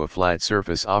onto a flat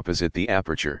surface opposite the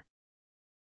aperture.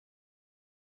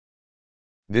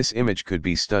 This image could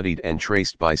be studied and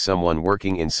traced by someone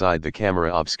working inside the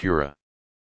camera obscura.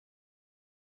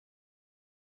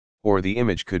 Or the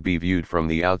image could be viewed from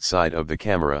the outside of the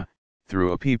camera,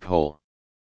 through a peephole.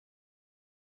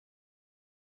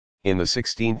 In the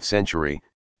 16th century,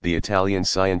 the Italian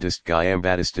scientist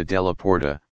Giambattista della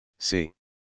Porta, c.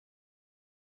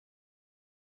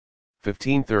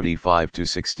 1535 to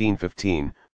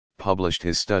 1615, published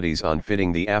his studies on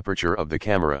fitting the aperture of the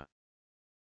camera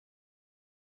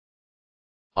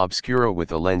obscura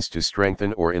with a lens to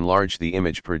strengthen or enlarge the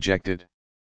image projected.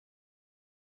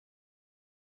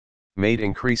 Made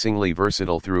increasingly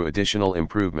versatile through additional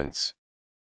improvements,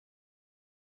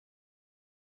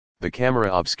 the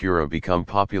camera obscura became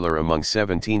popular among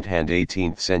 17th and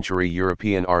 18th century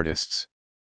European artists.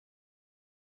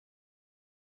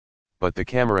 But the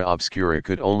camera obscura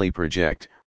could only project,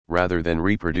 rather than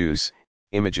reproduce,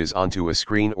 images onto a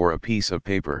screen or a piece of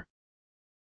paper.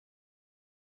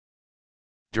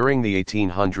 During the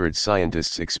 1800s,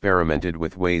 scientists experimented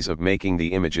with ways of making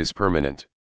the images permanent.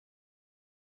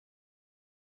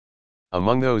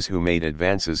 Among those who made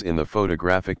advances in the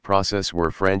photographic process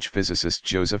were French physicist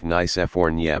Joseph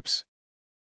Nicephore Niepce.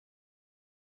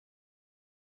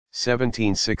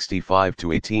 1765 to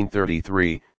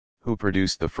 1833, who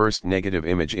produced the first negative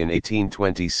image in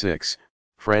 1826,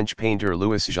 French painter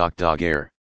Louis-Jacques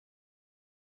Daguerre.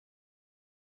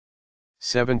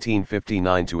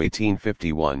 1759 to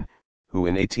 1851, who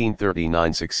in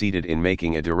 1839 succeeded in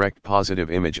making a direct positive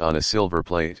image on a silver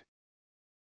plate.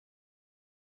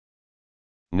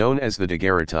 Known as the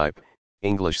daguerreotype,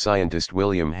 English scientist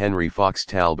William Henry Fox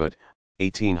Talbot,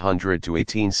 1800 to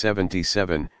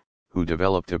 1877, who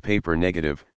developed a paper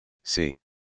negative, c.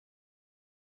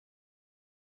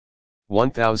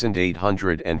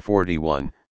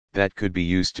 1841, that could be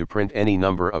used to print any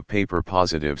number of paper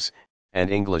positives, and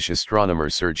English astronomer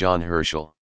Sir John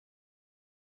Herschel.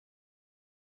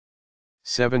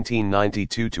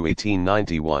 1792 to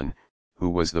 1891, who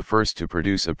was the first to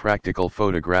produce a practical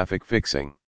photographic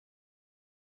fixing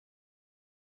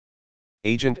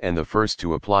agent and the first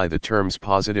to apply the terms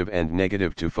positive and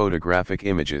negative to photographic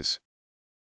images.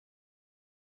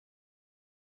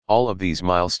 All of these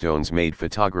milestones made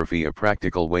photography a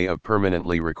practical way of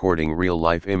permanently recording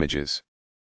real-life images.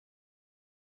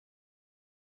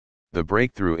 The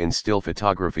breakthrough in still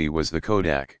photography was the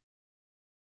Kodak.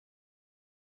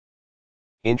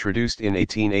 Introduced in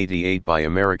 1888 by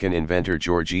American inventor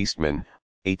George Eastman,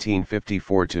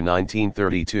 1854 to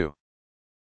 1932.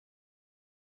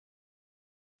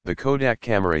 The Kodak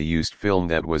camera used film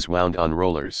that was wound on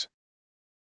rollers,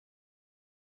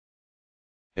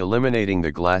 eliminating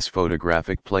the glass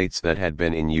photographic plates that had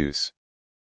been in use.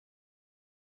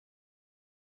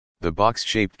 The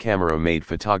box-shaped camera made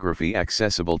photography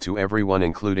accessible to everyone,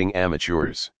 including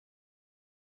amateurs.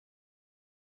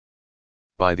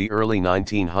 By the early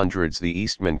 1900s, the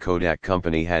Eastman Kodak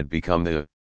Company had become the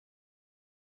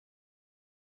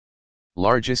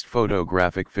largest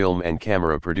photographic film and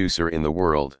camera producer in the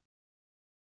world.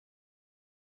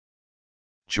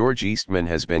 George Eastman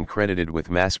has been credited with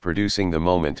mass-producing the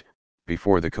moment,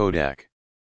 before the Kodak.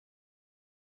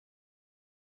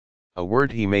 A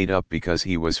word he made up because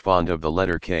he was fond of the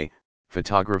letter K.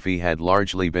 Photography had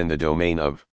largely been the domain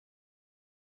of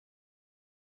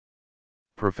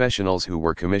professionals who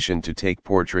were commissioned to take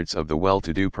portraits of the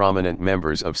well-to-do prominent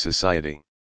members of society.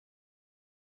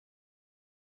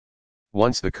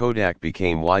 Once the Kodak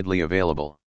became widely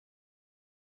available,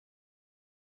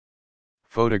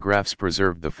 photographs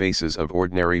preserved the faces of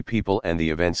ordinary people and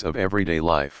the events of everyday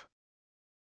life.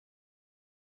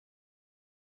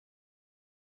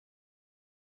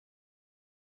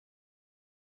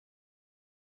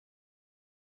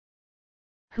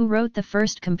 Who wrote the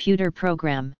first computer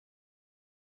program?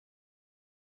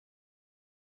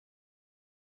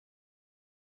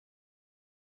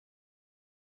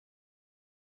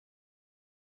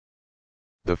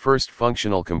 The first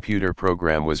functional computer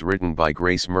program was written by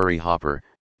Grace Murray Hopper,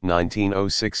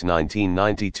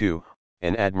 1906-1992,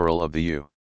 an admiral of the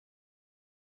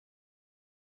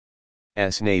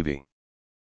U.S. Navy.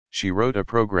 She wrote a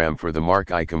program for the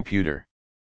Mark I computer.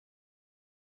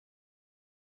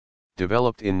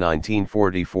 Developed in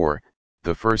 1944,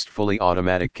 the first fully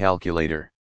automatic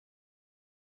calculator.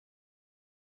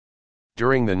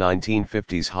 During the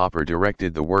 1950s, Hopper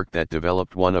directed the work that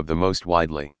developed one of the most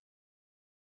widely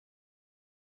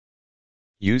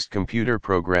used computer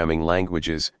programming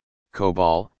languages,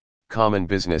 COBOL, Common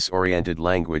Business-Oriented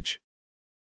Language.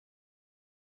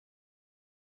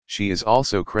 She is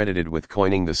also credited with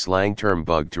coining the slang term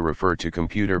bug to refer to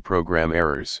computer program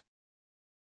errors.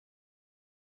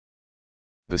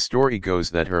 The story goes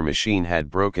that her machine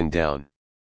had broken down,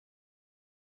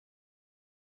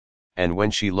 and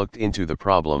when she looked into the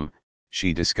problem,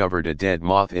 she discovered a dead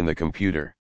moth in the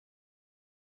computer.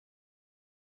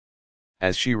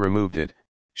 As she removed it,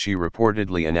 she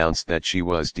reportedly announced that she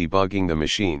was debugging the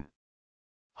machine.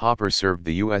 Hopper served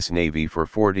the U.S. Navy for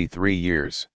 43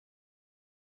 years.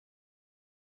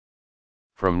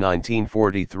 From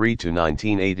 1943 to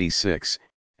 1986,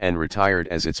 and retired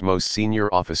as its most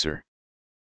senior officer.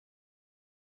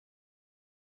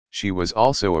 She was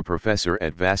also a professor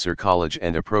at Vassar College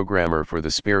and a programmer for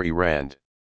the Sperry Rand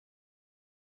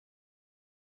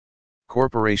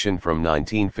Corporation from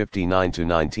 1959 to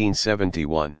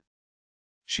 1971.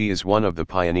 She is one of the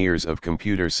pioneers of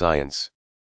computer science.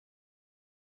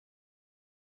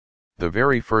 The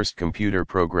very first computer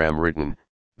program written,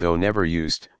 though never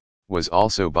used, was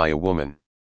also by a woman.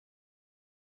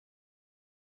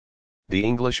 The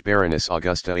English Baroness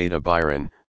Augusta Ada Byron,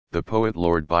 the poet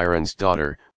Lord Byron's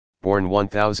daughter, born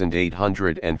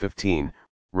 1815,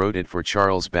 wrote it for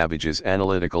Charles Babbage's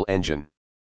analytical engine,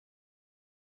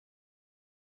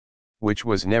 which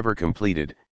was never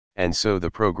completed, and so the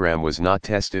program was not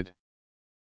tested.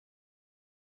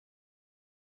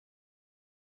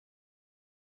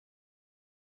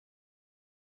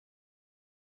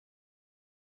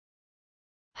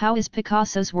 How is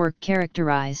Picasso's work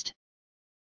characterized?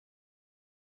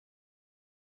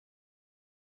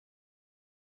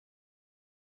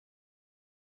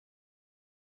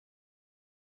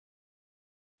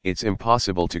 It's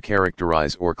impossible to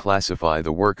characterize or classify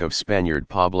the work of Spaniard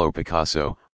Pablo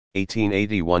Picasso,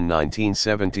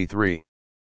 1881–1973.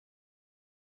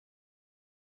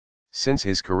 Since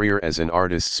his career as an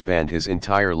artist spanned his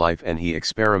entire life and he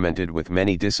experimented with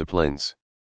many disciplines.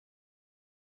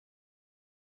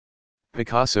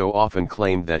 Picasso often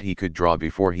claimed that he could draw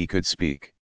before he could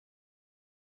speak.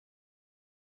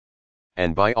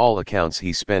 And by all accounts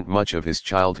he spent much of his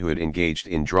childhood engaged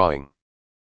in drawing.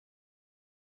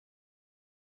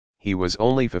 He was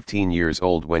only 15 years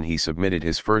old when he submitted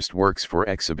his first works for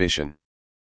exhibition.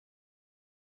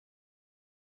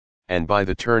 And by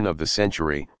the turn of the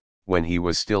century, when he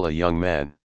was still a young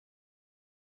man,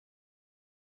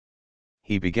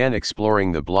 he began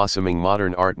exploring the blossoming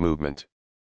modern art movement.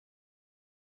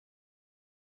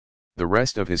 The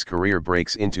rest of his career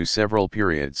breaks into several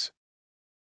periods.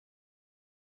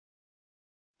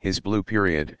 His blue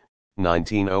period,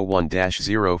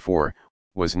 1901-04,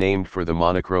 was named for the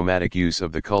monochromatic use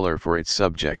of the color for its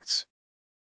subjects,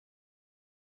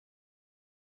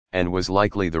 and was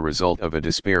likely the result of a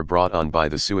despair brought on by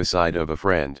the suicide of a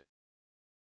friend.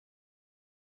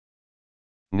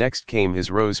 Next came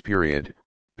his rose period,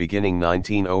 beginning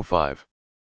 1905.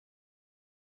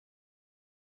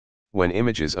 When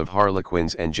images of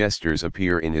harlequins and jesters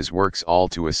appear in his works, all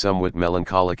to a somewhat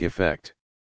melancholic effect.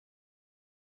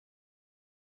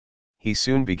 He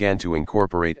soon began to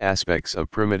incorporate aspects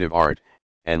of primitive art,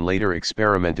 and later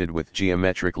experimented with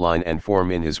geometric line and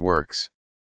form in his works,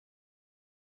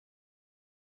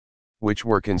 which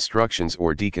were constructions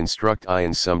or deconstruct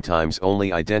ions, sometimes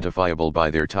only identifiable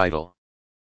by their title.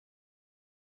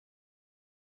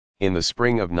 In the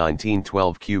spring of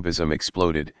 1912, Cubism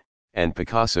exploded, and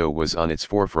Picasso was on its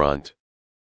forefront.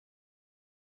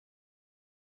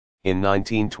 In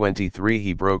 1923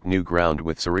 he broke new ground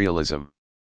with Surrealism.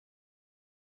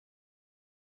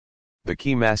 The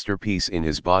key masterpiece in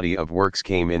his body of works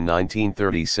came in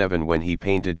 1937 when he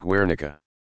painted Guernica.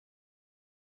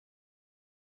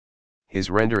 His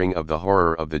rendering of the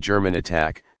horror of the German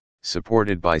attack,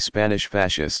 supported by Spanish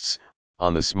fascists,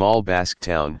 on the small Basque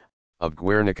town of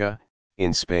Guernica,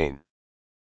 in Spain.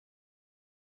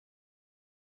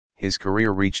 His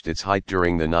career reached its height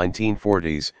during the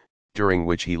 1940s, during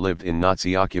which he lived in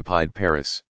Nazi-occupied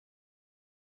Paris.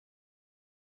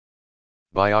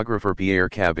 Biographer Pierre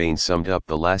Cabane summed up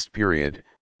the last period,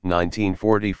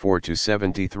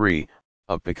 1944-73,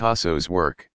 of Picasso's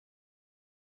work.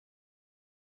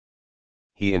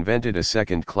 He invented a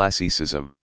second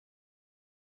classicism.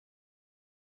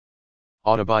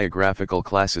 Autobiographical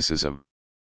classicism.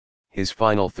 His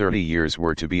final 30 years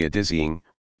were to be a dizzying,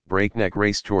 breakneck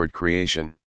race toward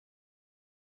creation.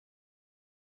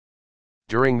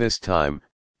 During this time,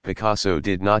 Picasso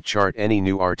did not chart any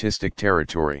new artistic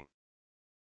territory,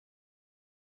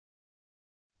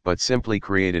 but simply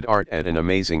created art at an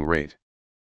amazing rate.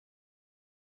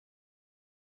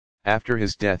 After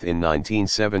his death in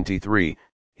 1973,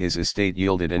 his estate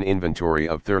yielded an inventory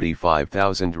of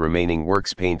 35,000 remaining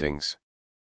works, paintings,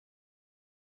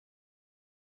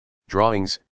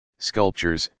 drawings,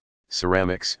 sculptures,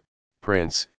 ceramics,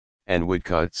 prints, and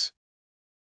woodcuts.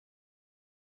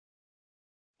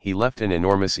 He left an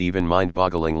enormous, even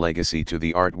mind-boggling legacy to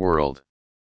the art world.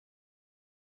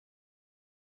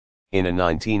 In a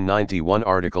 1991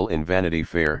 article in Vanity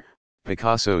Fair,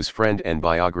 Picasso's friend and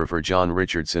biographer John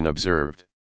Richardson observed,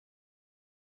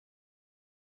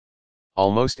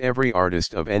 "Almost every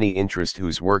artist of any interest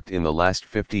who's worked in the last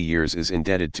 50 years is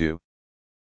indebted to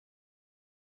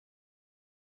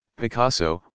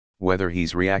Picasso, whether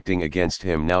he's reacting against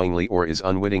him knowingly or is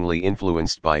unwittingly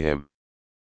influenced by him.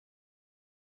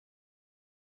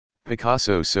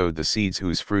 Picasso sowed the seeds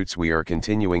whose fruits we are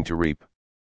continuing to reap."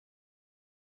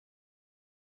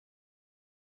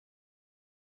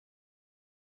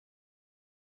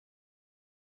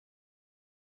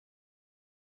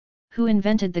 Who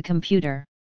invented the computer?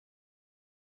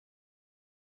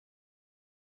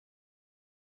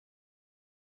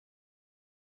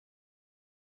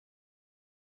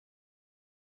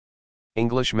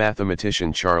 English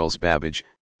mathematician Charles Babbage,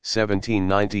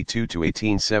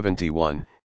 1792-1871,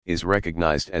 is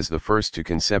recognized as the first to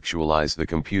conceptualize the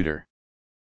computer.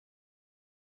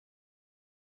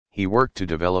 He worked to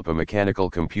develop a mechanical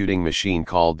computing machine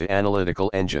called the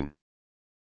analytical engine,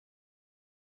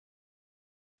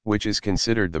 which is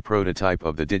considered the prototype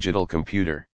of the digital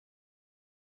computer.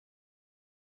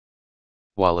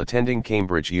 While attending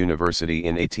Cambridge University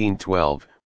in 1812,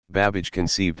 Babbage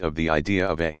conceived of the idea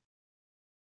of a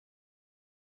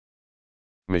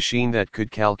machine that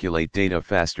could calculate data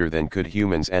faster than could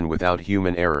humans and without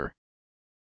human error.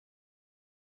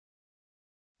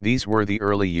 These were the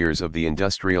early years of the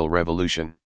Industrial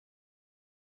Revolution,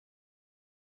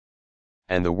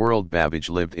 and the world Babbage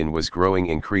lived in was growing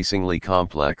increasingly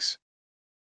complex.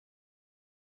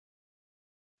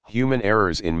 Human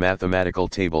errors in mathematical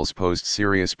tables posed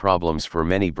serious problems for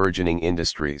many burgeoning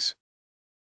industries.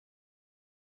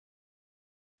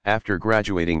 After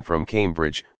graduating from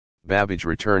Cambridge, Babbage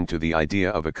returned to the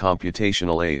idea of a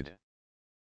computational aid.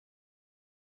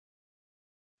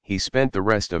 He spent the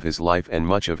rest of his life and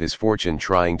much of his fortune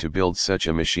trying to build such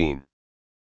a machine.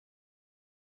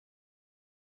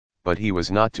 But he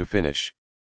was not to finish.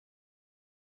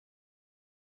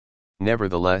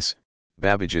 Nevertheless,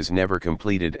 Babbage's never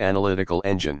completed analytical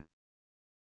engine,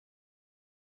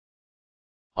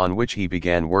 on which he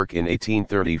began work in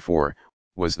 1834,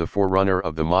 was the forerunner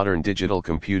of the modern digital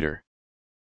computer.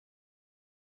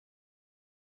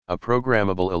 A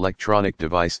programmable electronic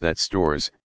device that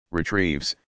stores,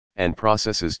 retrieves, and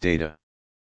processes data.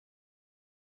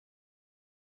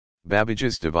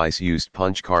 Babbage's device used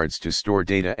punch cards to store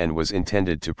data and was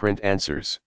intended to print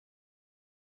answers.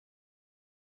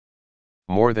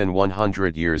 More than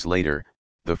 100 years later,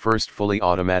 the first fully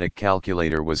automatic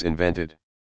calculator was invented.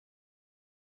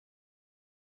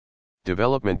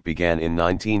 Development began in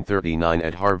 1939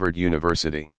 at Harvard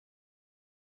University.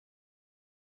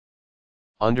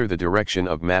 Under the direction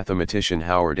of mathematician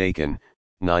Howard Aiken,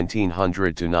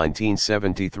 1900 to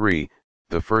 1973,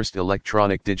 the first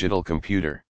electronic digital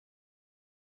computer,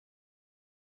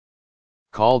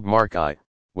 called Mark I,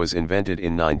 was invented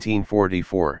in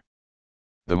 1944.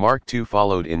 The Mark II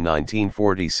followed in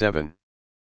 1947.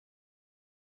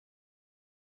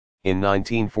 In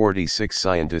 1946,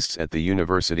 scientists at the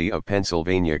University of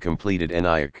Pennsylvania completed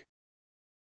ENIAC,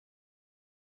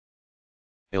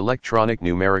 Electronic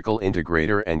Numerical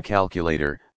Integrator and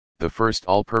Calculator, the first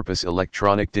all-purpose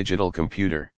electronic digital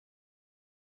computer.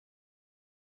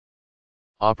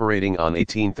 Operating on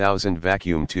 18,000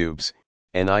 vacuum tubes,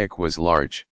 ENIAC was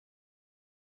large.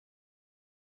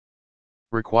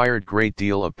 Required great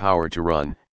deal of power to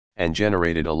run, and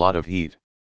generated a lot of heat.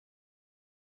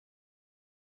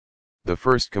 The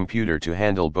first computer to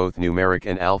handle both numeric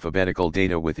and alphabetical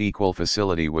data with equal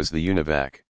facility was the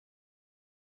UNIVAC.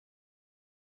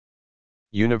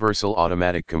 Universal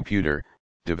Automatic Computer,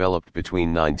 developed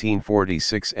between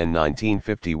 1946 and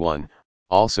 1951,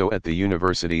 also at the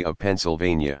University of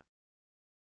Pennsylvania.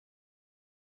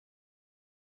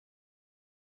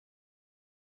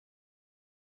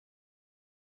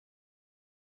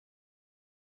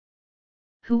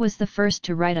 Who was the first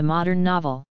to write a modern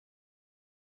novel?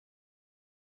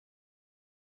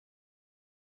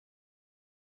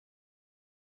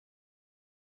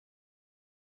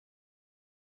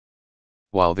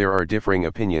 While there are differing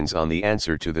opinions on the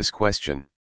answer to this question,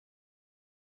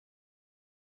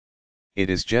 it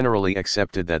is generally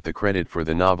accepted that the credit for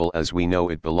the novel as we know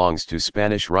it belongs to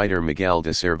Spanish writer Miguel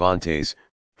de Cervantes,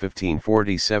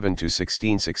 1547 to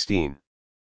 1616.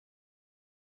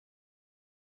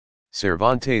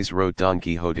 Cervantes wrote Don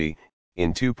Quixote,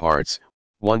 in two parts,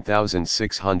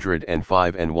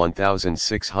 1605 and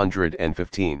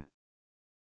 1615.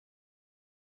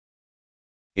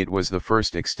 It was the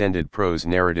first extended prose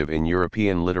narrative in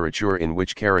European literature in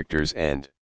which characters and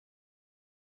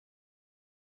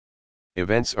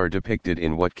events are depicted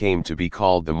in what came to be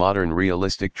called the modern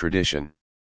realistic tradition.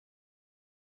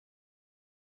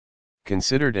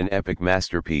 Considered an epic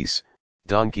masterpiece,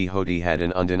 Don Quixote had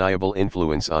an undeniable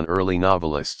influence on early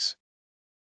novelists,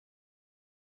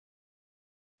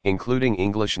 including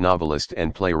English novelist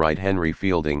and playwright Henry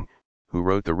Fielding, who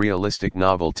wrote the realistic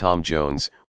novel Tom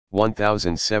Jones,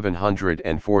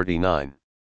 1749.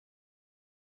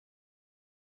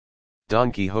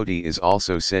 Don Quixote is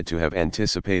also said to have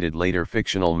anticipated later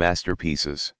fictional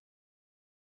masterpieces,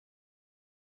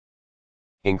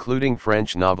 including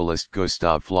French novelist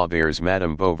Gustave Flaubert's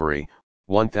Madame Bovary,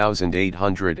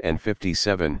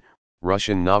 1857,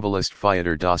 Russian novelist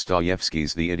Fyodor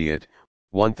Dostoevsky's The Idiot,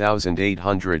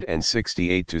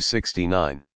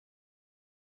 1868-69.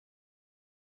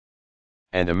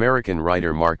 And American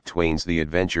writer Mark Twain's The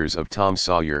Adventures of Tom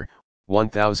Sawyer,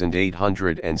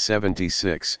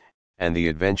 1876, and The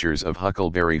Adventures of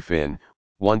Huckleberry Finn,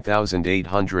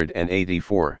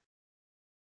 1884.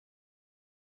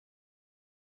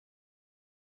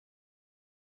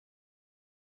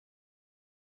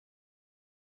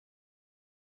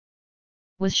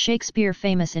 Was Shakespeare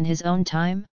famous in his own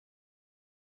time?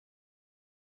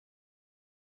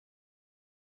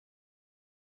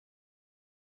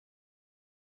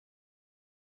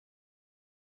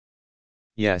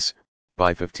 Yes,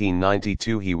 by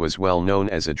 1592 he was well known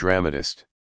as a dramatist.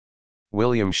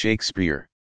 William Shakespeare,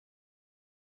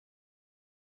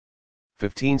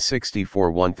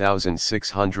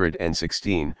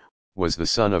 1564-1616, was the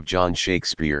son of John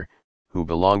Shakespeare, who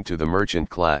belonged to the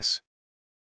merchant class,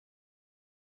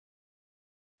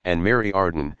 and Mary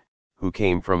Arden, who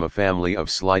came from a family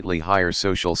of slightly higher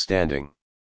social standing.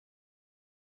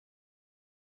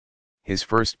 His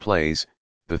first plays,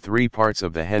 the three parts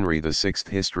of the Henry VI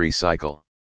history cycle,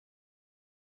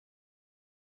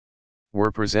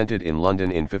 were presented in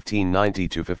London in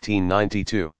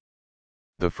 1590-1592.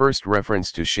 The first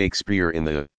reference to Shakespeare in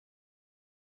the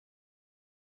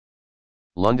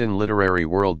London literary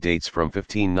world dates from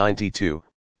 1592,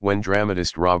 when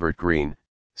dramatist Robert Greene,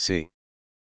 c.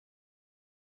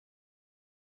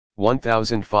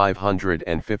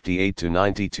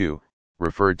 1558-92,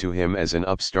 referred to him as an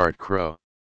upstart crow.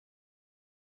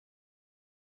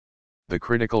 The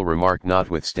critical remark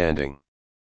notwithstanding,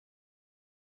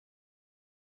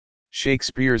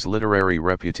 Shakespeare's literary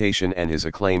reputation and his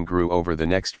acclaim grew over the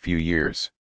next few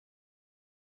years.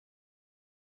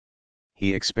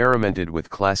 He experimented with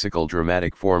classical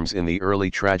dramatic forms in the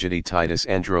early tragedy Titus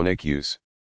Andronicus.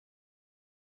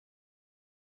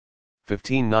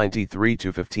 1593 to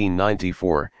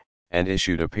 1594, and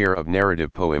issued a pair of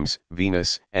narrative poems,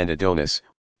 Venus and Adonis,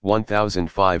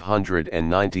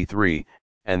 1593,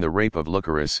 and The Rape of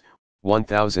Lucerus,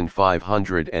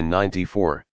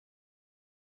 1594.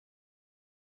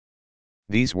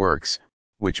 These works,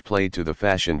 which played to the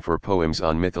fashion for poems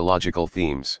on mythological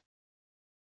themes,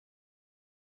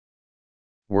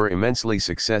 were immensely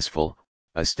successful,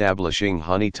 establishing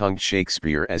honey-tongued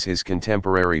Shakespeare as his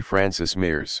contemporary Francis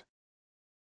Meres.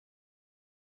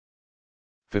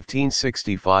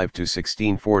 1565 to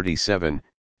 1647,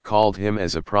 called him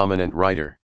as a prominent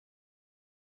writer.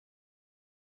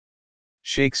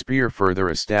 Shakespeare further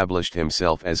established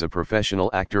himself as a professional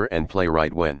actor and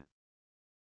playwright when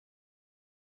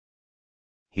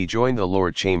he joined the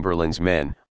Lord Chamberlain's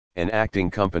Men, an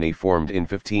acting company formed in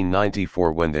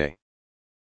 1594 when they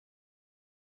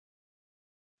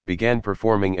began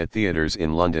performing at theatres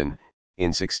in London. In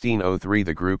 1603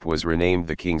 the group was renamed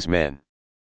the King's Men.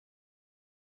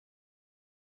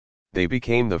 They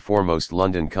became the foremost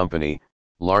London company,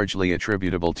 largely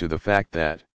attributable to the fact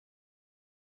that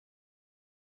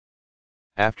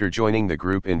after joining the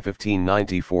group in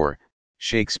 1594,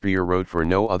 Shakespeare wrote for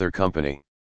no other company.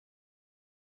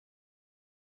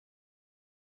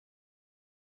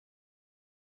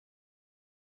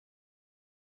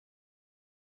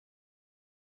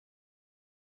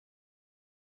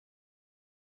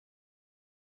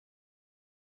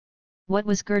 What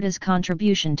was Goethe's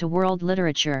contribution to world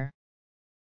literature?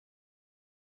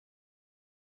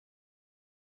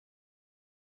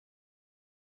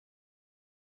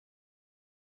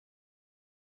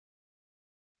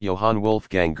 Johann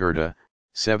Wolfgang Goethe,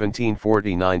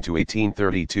 1749 to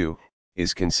 1832,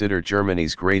 is considered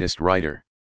Germany's greatest writer.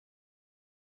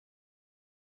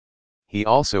 He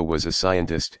also was a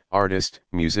scientist, artist,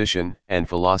 musician, and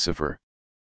philosopher.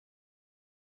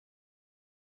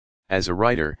 As a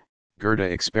writer, Goethe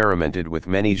experimented with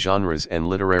many genres and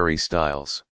literary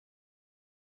styles,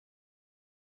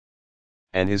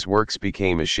 and his works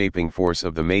became a shaping force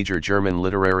of the major German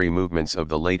literary movements of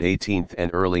the late 18th and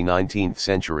early 19th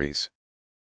centuries.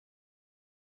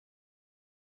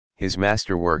 His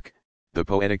masterwork, the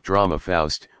poetic drama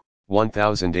Faust,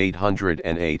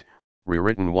 1808,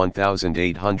 rewritten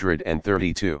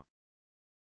 1832,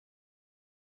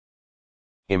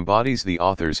 embodies the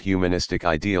author's humanistic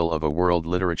ideal of a world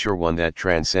literature, one that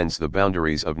transcends the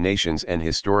boundaries of nations and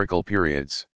historical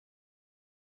periods.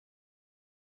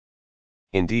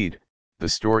 Indeed, the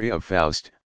story of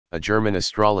Faust, a German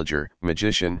astrologer,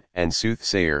 magician, and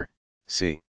soothsayer,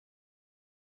 c.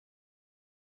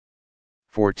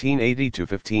 1480 to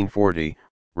 1540,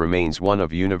 remains one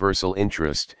of universal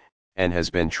interest, and has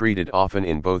been treated often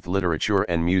in both literature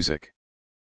and music.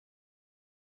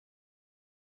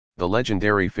 The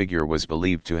legendary figure was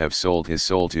believed to have sold his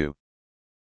soul to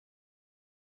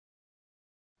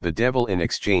the devil in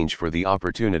exchange for the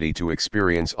opportunity to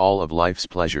experience all of life's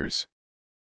pleasures.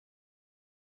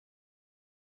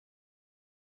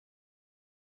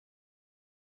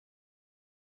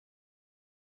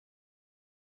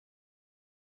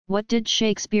 What did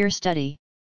Shakespeare study?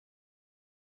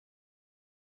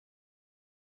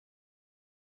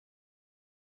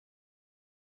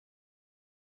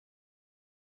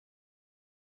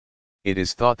 It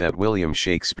is thought that William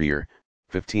Shakespeare,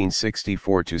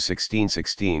 1564 to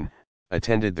 1616,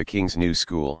 attended the King's New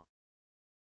School,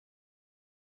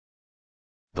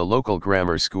 the local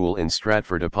grammar school in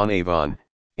Stratford-upon-Avon,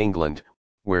 England,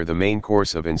 where the main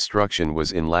course of instruction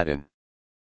was in Latin.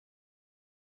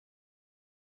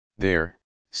 There,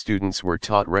 students were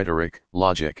taught rhetoric,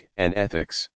 logic, and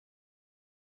ethics,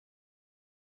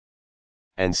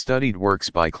 and studied works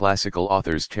by classical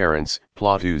authors Terence,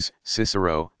 Plautus,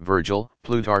 Cicero, Virgil,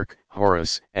 Plutarch,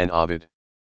 Horace, and Ovid.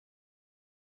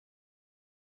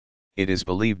 It is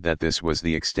believed that this was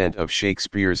the extent of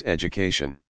Shakespeare's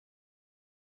education.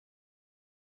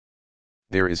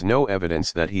 There is no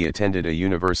evidence that he attended a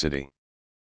university.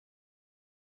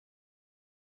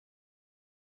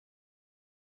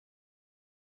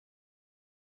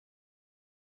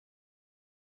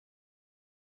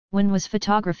 When was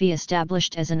photography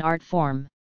established as an art form?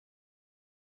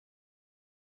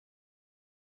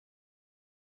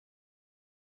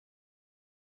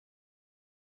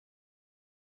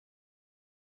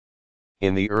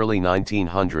 In the early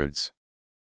 1900s.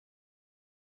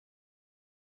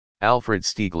 Alfred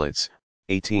Stieglitz,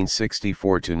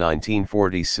 1864 to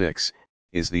 1946,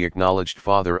 is the acknowledged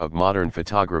father of modern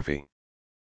photography.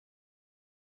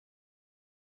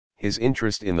 His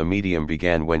interest in the medium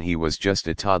began when he was just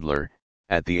a toddler,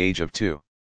 at the age of 2.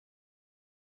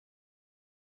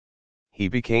 He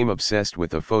became obsessed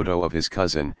with a photo of his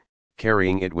cousin,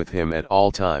 carrying it with him at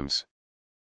all times.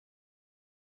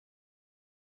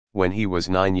 When he was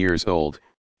 9 years old,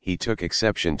 he took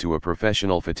exception to a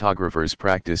professional photographer's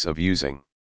practice of using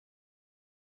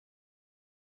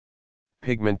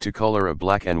pigment to color a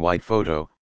black and white photo,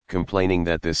 complaining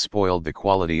that this spoiled the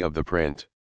quality of the print.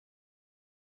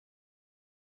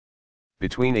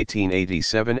 Between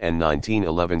 1887 and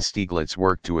 1911, Stieglitz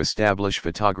worked to establish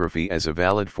photography as a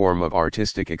valid form of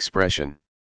artistic expression,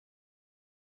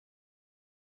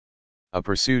 a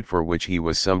pursuit for which he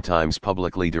was sometimes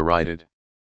publicly derided.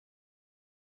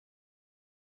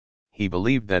 He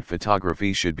believed that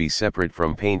photography should be separate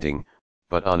from painting,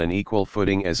 but on an equal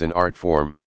footing as an art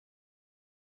form.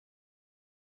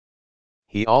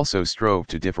 He also strove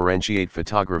to differentiate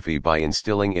photography by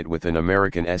instilling it with an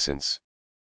American essence.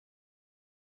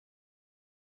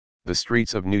 The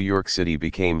streets of New York City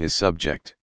became his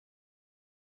subject.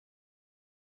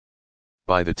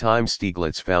 By the time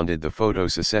Stieglitz founded the Photo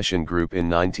Secession Group in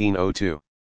 1902,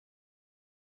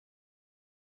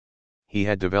 he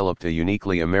had developed a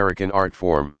uniquely American art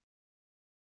form.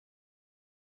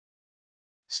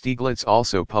 Stieglitz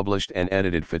also published and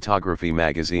edited photography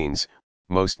magazines,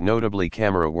 most notably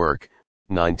Camera Work,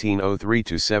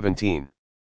 1903-17.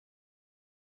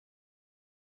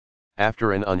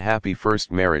 After an unhappy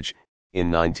first marriage, in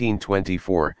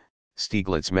 1924,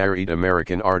 Stieglitz married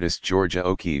American artist Georgia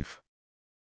O'Keeffe.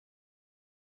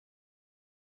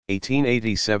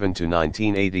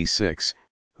 1887-1986,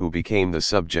 who became the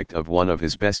subject of one of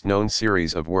his best-known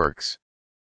series of works.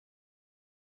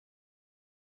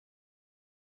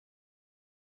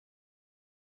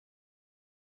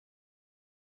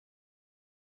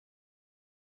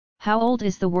 How old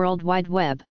is the World Wide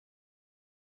Web?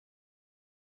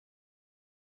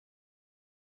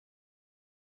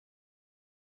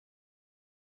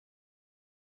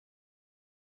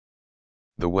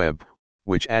 The web,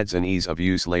 which adds an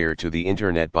ease-of-use layer to the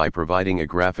Internet by providing a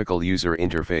graphical user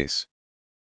interface.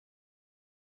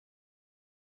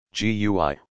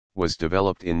 GUI, was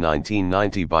developed in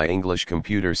 1990 by English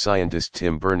computer scientist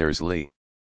Tim Berners-Lee.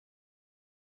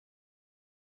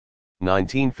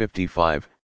 1955,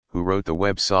 who wrote the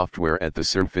web software at the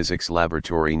CERN Physics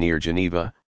Laboratory near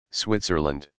Geneva,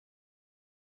 Switzerland.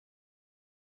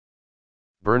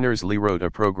 Berners-Lee wrote a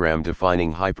program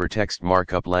defining hypertext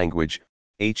markup language,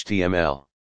 HTML.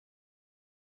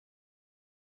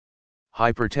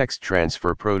 Hypertext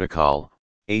Transfer Protocol,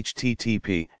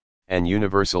 HTTP, and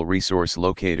Universal Resource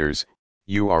Locators,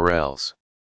 URLs.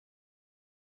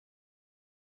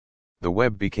 The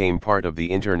web became part of the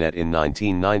Internet in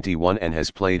 1991 and has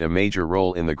played a major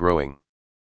role in the growing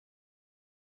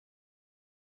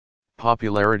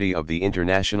popularity of the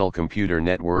International Computer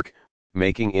Network,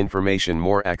 making information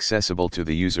more accessible to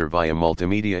the user via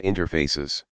multimedia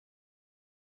interfaces,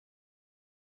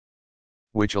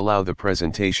 which allow the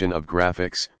presentation of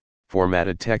graphics,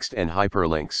 formatted text and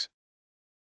hyperlinks,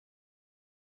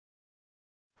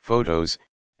 photos,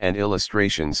 and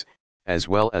illustrations, as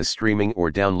well as streaming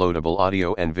or downloadable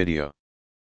audio and video.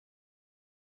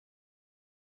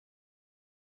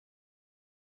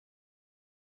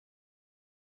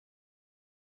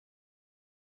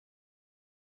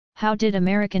 How did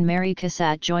American Mary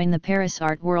Cassatt join the Paris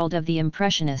art world of the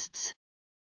Impressionists?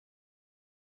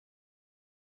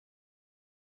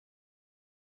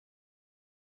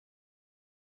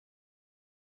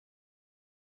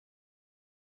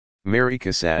 Mary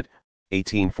Cassatt,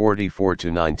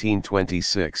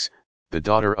 1844-1926, the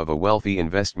daughter of a wealthy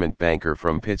investment banker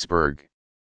from Pittsburgh,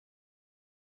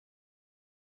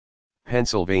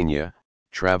 Pennsylvania,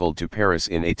 traveled to Paris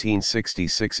in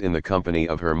 1866 in the company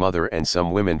of her mother and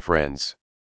some women friends.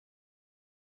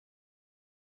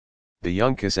 The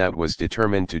young Cassatt was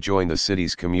determined to join the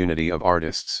city's community of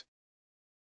artists.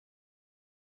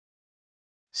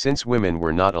 Since women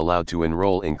were not allowed to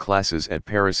enroll in classes at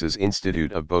Paris's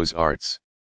Institute of Beaux-Arts,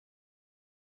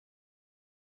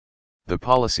 the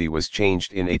policy was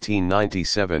changed in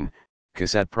 1897.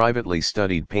 Cassatt privately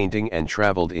studied painting and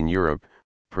traveled in Europe,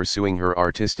 pursuing her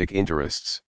artistic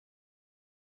interests.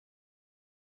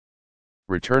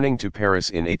 Returning to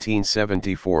Paris in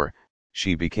 1874,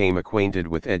 she became acquainted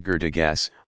with Edgar Degas,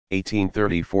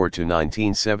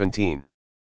 1834-1917.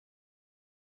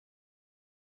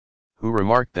 Who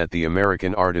remarked that the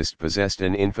American artist possessed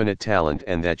an infinite talent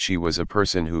and that she was a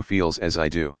person who feels as I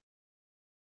do.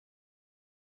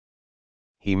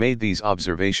 He made these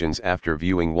observations after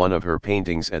viewing one of her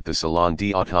paintings at the Salon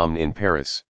d'Automne in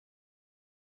Paris.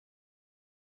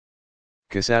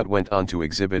 Cassatt went on to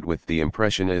exhibit with the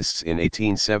Impressionists in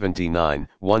 1879,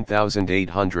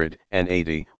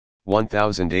 1880,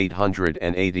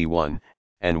 1881,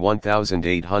 and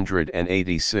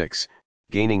 1886,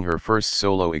 gaining her first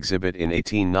solo exhibit in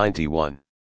 1891.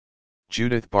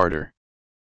 Judith Barter,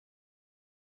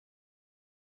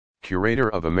 curator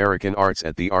of American Arts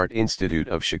at the Art Institute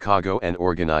of Chicago and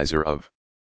organizer of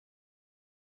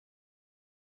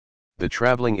the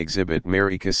traveling exhibit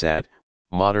Mary Cassatt,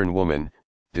 Modern Woman,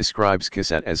 describes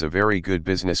Cassatt as a very good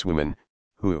businesswoman,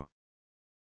 who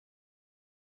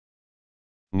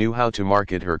knew how to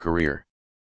market her career.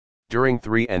 During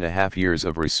 3.5 years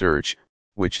of research,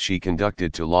 which she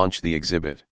conducted to launch the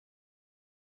exhibit,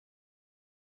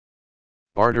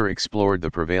 Barter explored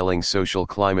the prevailing social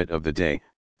climate of the day.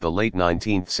 The late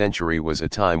 19th century was a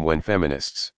time when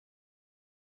feminists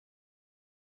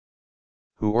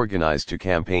who organized to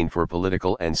campaign for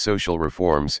political and social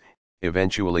reforms,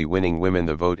 eventually winning women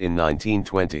the vote in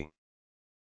 1920,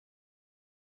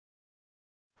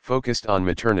 focused on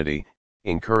maternity,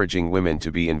 encouraging women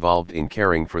to be involved in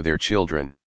caring for their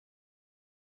children.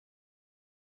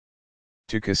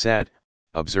 To Cassatt,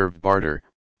 observed Barter,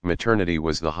 maternity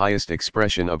was the highest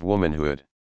expression of womanhood.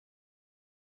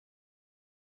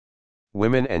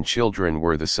 Women and children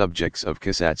were the subjects of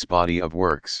Cassatt's body of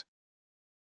works,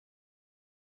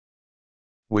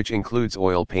 which includes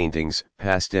oil paintings,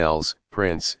 pastels,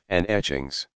 prints, and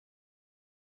etchings.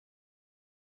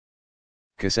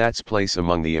 Cassatt's place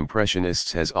among the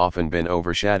Impressionists has often been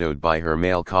overshadowed by her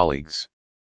male colleagues,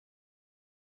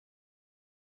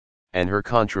 and her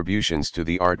contributions to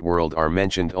the art world are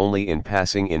mentioned only in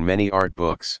passing in many art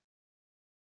books.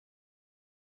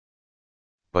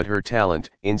 But her talent,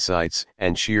 insights,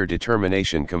 and sheer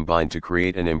determination combined to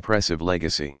create an impressive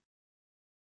legacy.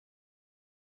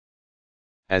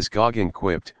 As Gauguin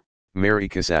quipped, Mary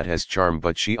Cassatt has charm,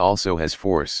 but she also has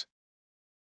force.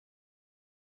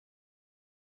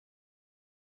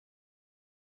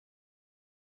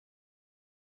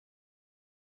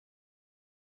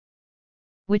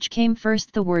 Which came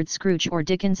first, the word Scrooge or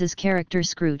Dickens's character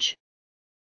Scrooge?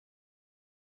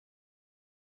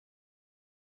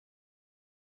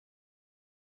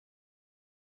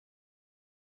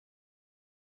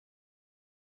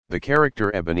 The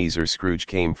character Ebenezer Scrooge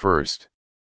came first.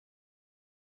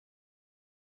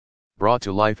 Brought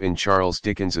to life in Charles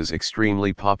Dickens's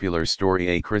extremely popular story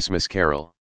A Christmas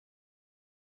Carol,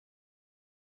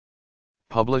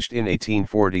 published in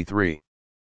 1843.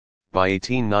 By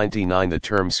 1899 the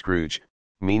term Scrooge,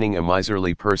 meaning a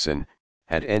miserly person,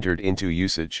 had entered into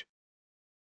usage.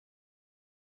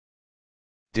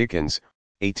 Dickens,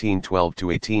 1812 to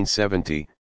 1870,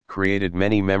 created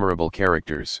many memorable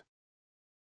characters.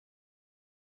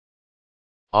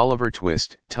 Oliver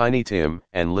Twist, Tiny Tim,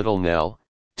 and Little Nell,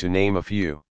 to name a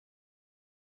few.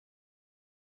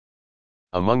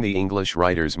 Among the English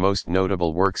writer's most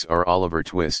notable works are Oliver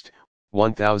Twist,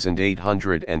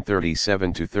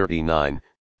 1837-39,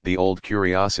 The Old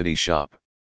Curiosity Shop,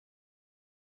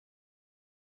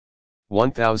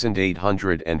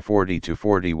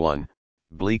 1840-41,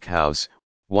 Bleak House,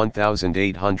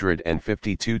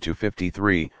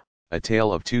 1852-53, A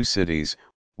Tale of Two Cities,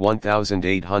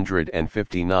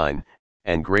 1859,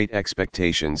 and Great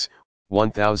Expectations,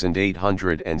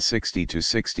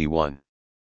 1860-61.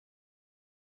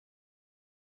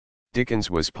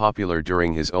 Dickens was popular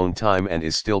during his own time and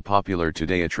is still popular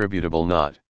today, attributable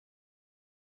not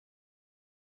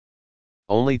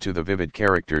only to the vivid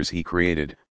characters he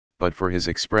created, but for his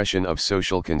expression of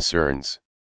social concerns.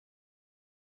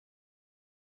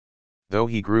 Though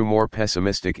he grew more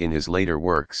pessimistic in his later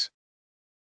works,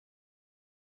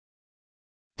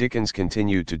 Dickens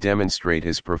continued to demonstrate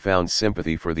his profound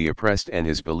sympathy for the oppressed and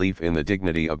his belief in the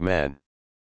dignity of man.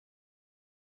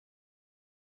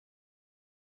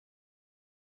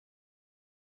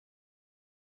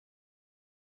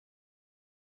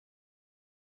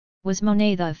 Was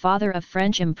Monet the father of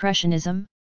French Impressionism?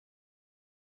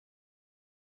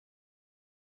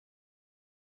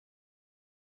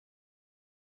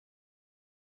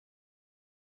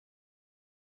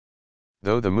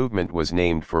 Though the movement was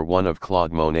named for one of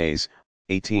Claude Monet's,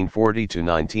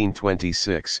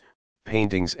 1840-1926,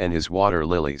 paintings and his water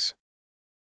lilies,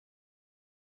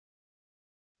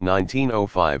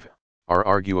 1905, are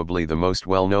arguably the most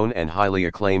well-known and highly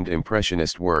acclaimed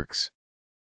Impressionist works.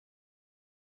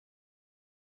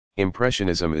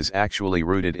 Impressionism is actually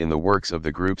rooted in the works of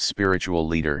the group's spiritual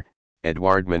leader,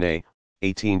 Edouard Manet,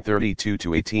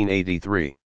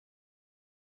 1832-1883.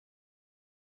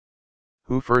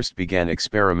 who first began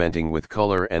experimenting with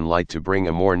color and light to bring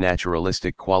a more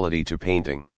naturalistic quality to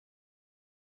painting.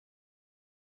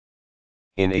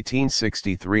 In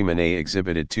 1863 Manet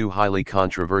exhibited two highly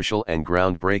controversial and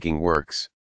groundbreaking works,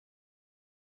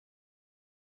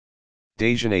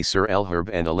 Déjeuner sur l'herbe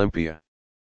and Olympia.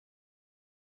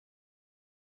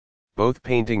 Both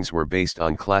paintings were based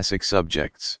on classic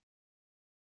subjects.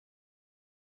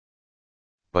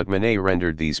 But Manet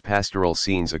rendered these pastoral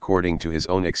scenes according to his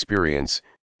own experience,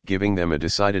 giving them a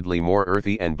decidedly more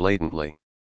earthy and blatantly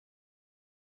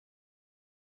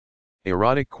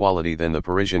erotic quality than the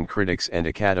Parisian critics and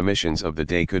academicians of the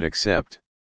day could accept.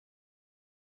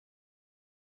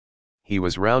 He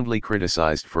was roundly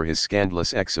criticized for his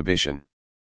scandalous exhibition.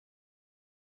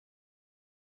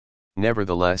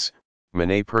 Nevertheless,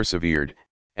 Manet persevered,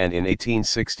 and in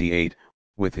 1868,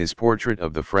 with his portrait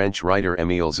of the French writer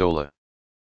Émile Zola,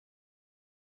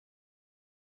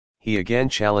 he again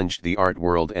challenged the art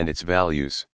world and its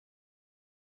values.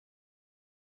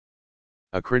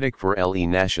 A critic for Le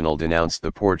National denounced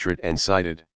the portrait and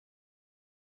cited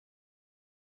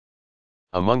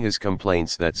among his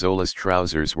complaints that Zola's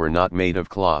trousers were not made of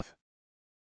cloth.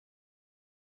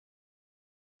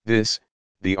 This,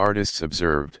 the artists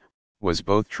observed, was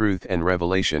both truth and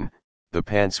revelation. The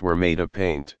pants were made of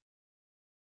paint.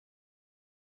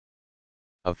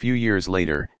 A few years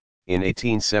later, in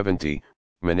 1870,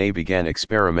 Manet began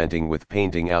experimenting with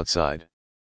painting outside,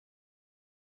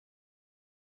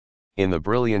 in the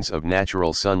brilliance of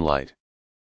natural sunlight.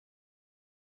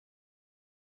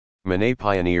 Manet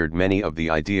pioneered many of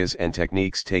the ideas and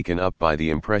techniques taken up by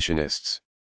the Impressionists.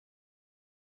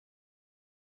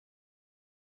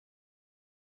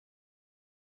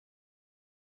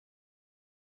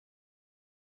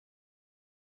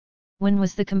 When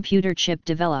was the computer chip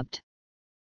developed?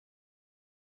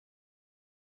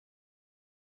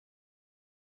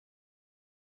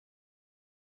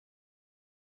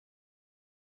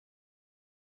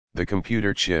 The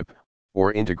computer chip,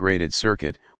 or integrated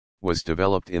circuit, was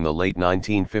developed in the late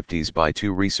 1950s by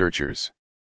two researchers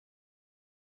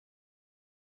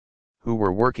who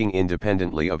were working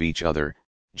independently of each other,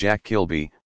 Jack Kilby,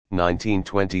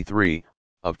 1923,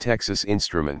 of Texas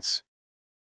Instruments,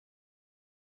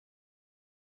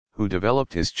 who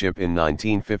developed his chip in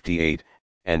 1958,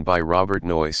 and by Robert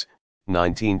Noyce,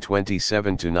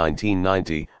 1927 to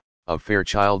 1990, of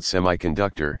Fairchild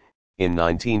Semiconductor, in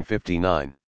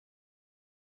 1959.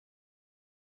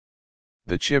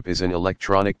 The chip is an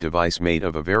electronic device made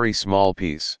of a very small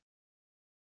piece,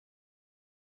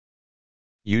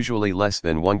 usually less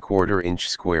than 1/4 inch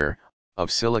square,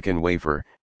 of silicon wafer,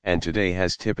 and today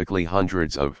has typically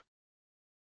hundreds of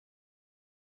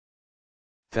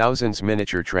thousands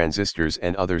miniature transistors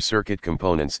and other circuit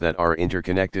components that are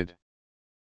interconnected.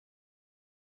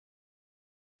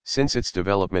 Since its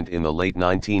development in the late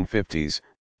 1950s,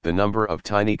 the number of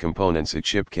tiny components a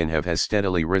chip can have has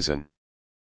steadily risen,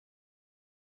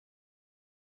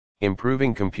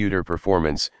 improving computer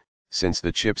performance, since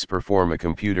the chips perform a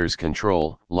computer's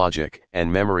control, logic,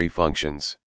 and memory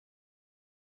functions.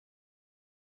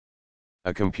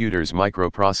 A computer's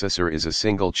microprocessor is a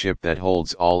single chip that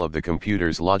holds all of the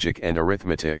computer's logic and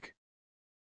arithmetic.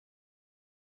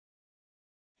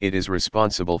 It is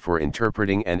responsible for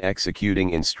interpreting and executing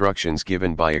instructions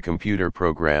given by a computer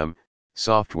program,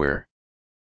 software.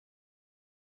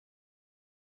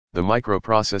 The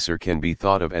microprocessor can be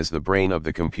thought of as the brain of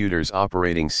the computer's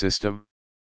operating system.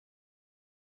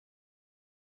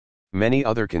 Many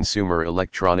other consumer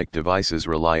electronic devices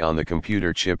rely on the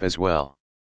computer chip as well,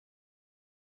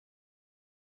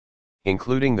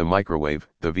 including the microwave,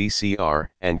 the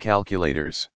VCR, and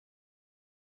calculators.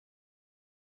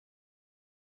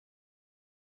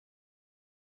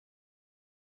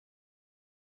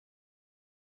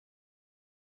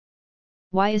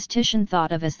 Why is Titian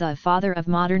thought of as the father of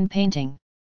modern painting?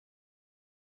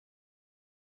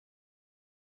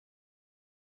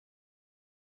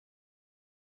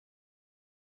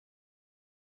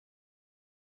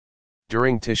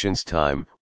 During Titian's time,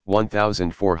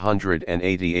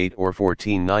 1488 or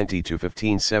 1490 to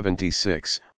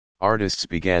 1576, artists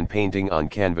began painting on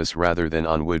canvas rather than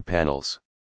on wood panels.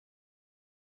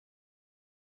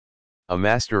 A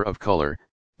master of color,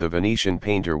 the Venetian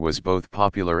painter was both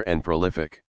popular and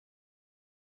prolific.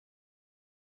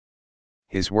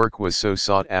 His work was so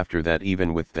sought after that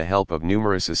even with the help of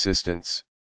numerous assistants,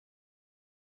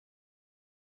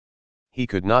 he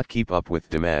could not keep up with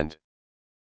demand.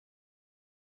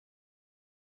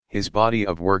 His body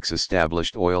of works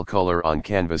established oil color on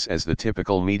canvas as the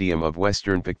typical medium of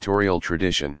Western pictorial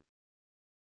tradition.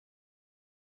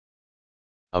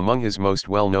 Among his most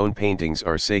well-known paintings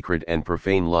are Sacred and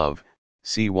Profane Love,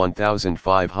 c.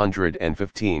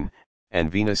 1515,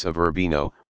 and Venus of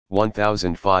Urbino,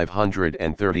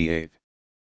 1538.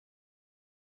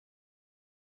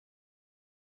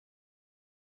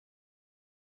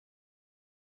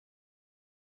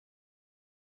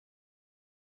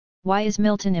 Why is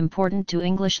Milton important to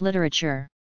English literature?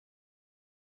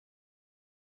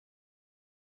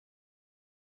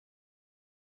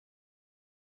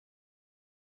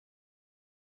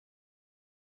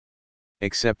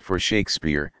 Except for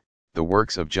Shakespeare, the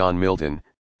works of John Milton,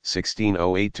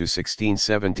 1608 to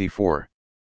 1674,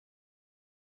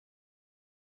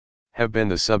 have been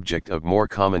the subject of more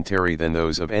commentary than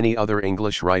those of any other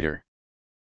English writer.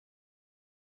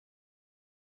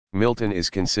 Milton is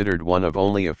considered one of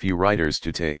only a few writers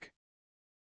to take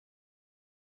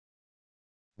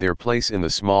their place in the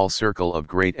small circle of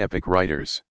great epic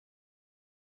writers.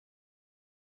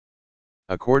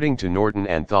 According to Norton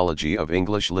Anthology of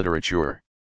English Literature,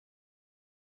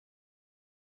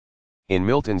 in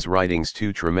Milton's writings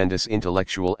two tremendous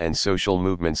intellectual and social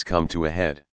movements come to a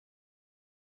head.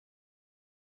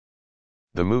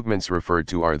 The movements referred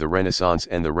to are the Renaissance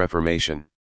and the Reformation.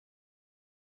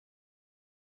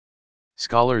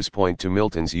 Scholars point to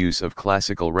Milton's use of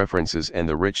classical references and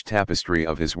the rich tapestry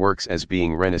of his works as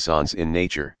being Renaissance in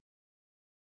nature,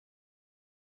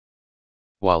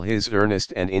 while his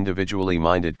earnest and individually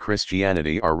minded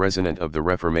Christianity are resonant of the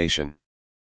Reformation.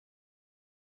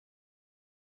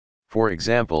 For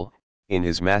example, in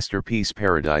his masterpiece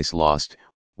Paradise Lost,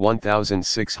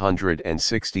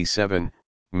 1667,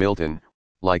 Milton,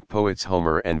 like poets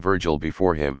Homer and Virgil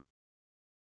before him,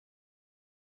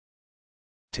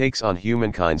 takes on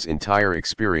humankind's entire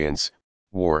experience,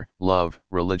 war, love,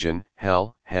 religion,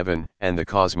 hell, heaven, and the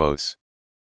cosmos.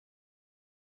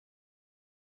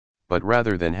 But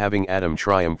rather than having Adam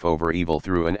triumph over evil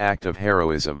through an act of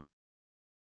heroism,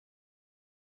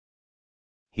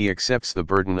 he accepts the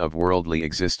burden of worldly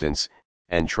existence,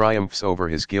 and triumphs over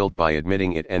his guilt by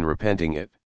admitting it and repenting it.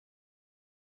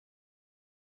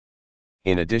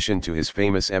 In addition to his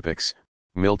famous epics,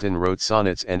 Milton wrote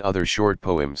sonnets and other short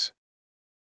poems,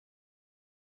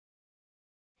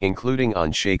 including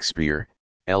on Shakespeare,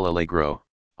 El Allegro,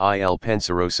 Il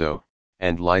Penseroso,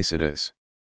 and Lycidas.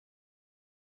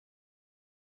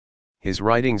 His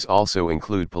writings also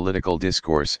include political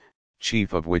discourse,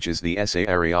 chief of which is the essay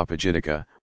Areopagitica,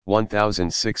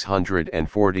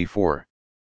 1644.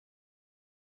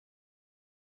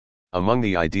 Among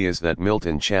the ideas that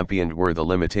Milton championed were the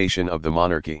limitation of the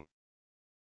monarchy,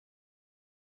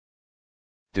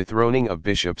 dethroning of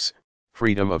bishops,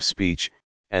 freedom of speech,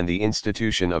 and the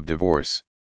institution of divorce.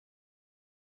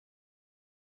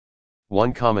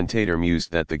 One commentator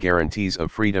mused that the guarantees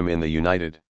of freedom in the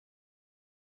United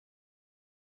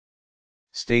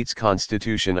States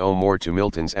Constitution owe more to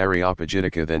Milton's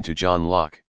Areopagitica than to John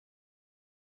Locke.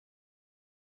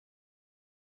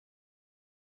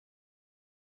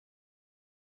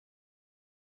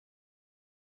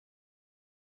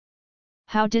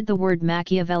 How did the word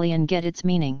Machiavellian get its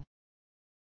meaning?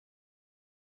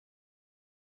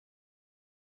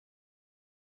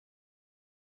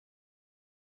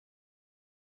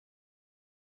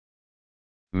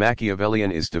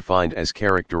 Machiavellian is defined as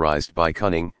characterized by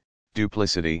cunning,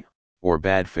 duplicity, or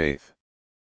bad faith.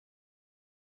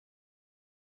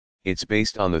 It's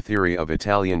based on the theory of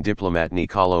Italian diplomat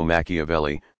Niccolò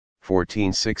Machiavelli,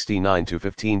 1469 to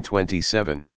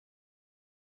 1527.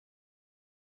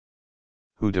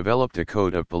 Who developed a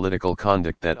code of political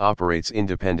conduct that operates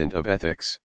independent of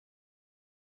ethics,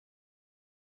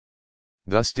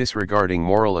 thus disregarding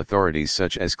moral authorities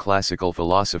such as classical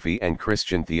philosophy and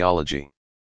Christian theology.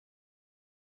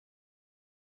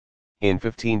 In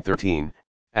 1513,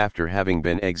 after having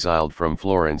been exiled from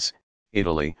Florence,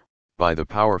 Italy, by the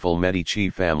powerful Medici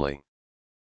family,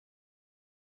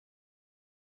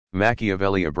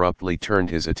 Machiavelli abruptly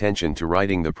turned his attention to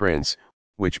writing The Prince,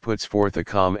 which puts forth a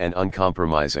calm and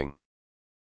uncompromising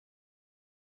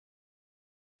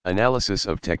analysis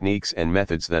of techniques and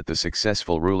methods that the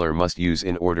successful ruler must use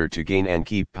in order to gain and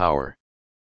keep power.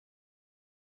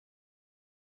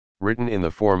 Written in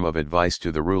the form of advice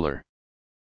to the ruler,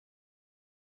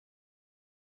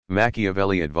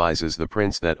 Machiavelli advises the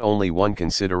prince that only one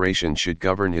consideration should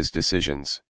govern his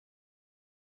decisions: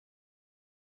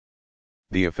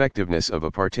 the effectiveness of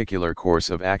a particular course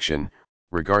of action,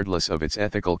 regardless of its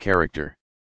ethical character.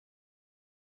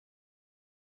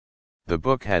 The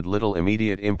book had little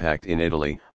immediate impact in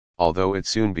Italy, although it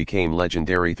soon became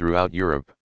legendary throughout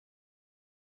Europe.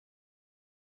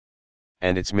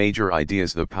 And its major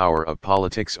ideas, the power of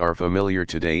politics, are familiar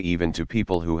today even to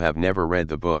people who have never read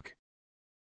the book.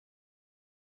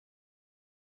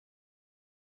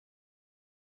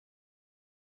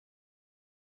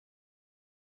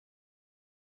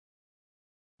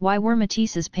 Why were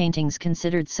Matisse's paintings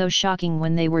considered so shocking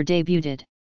when they were debuted?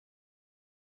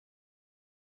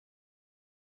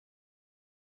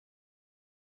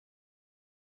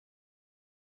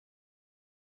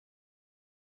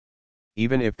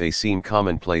 Even if they seem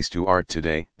commonplace to art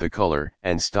today, the color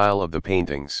and style of the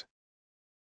paintings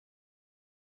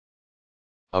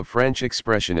of French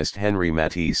expressionist Henri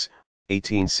Matisse,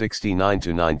 1869 to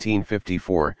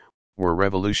 1954, were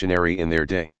revolutionary in their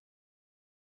day.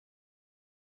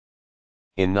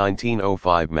 In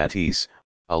 1905 Matisse,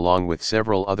 along with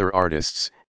several other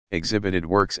artists, exhibited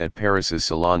works at Paris's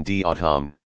Salon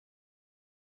d'Automne.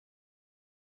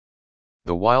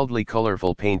 The wildly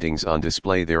colorful paintings on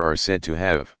display there are said to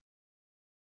have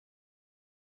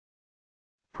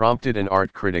prompted an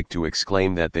art critic to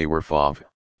exclaim that they were fauves,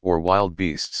 or wild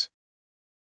beasts.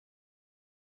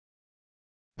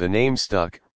 The name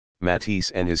stuck,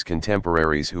 Matisse and his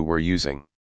contemporaries who were using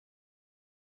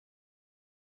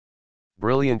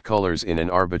brilliant colors in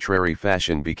an arbitrary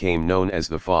fashion became known as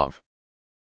the fauve.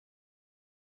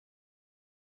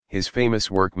 His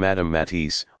famous work Madame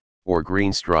Matisse, or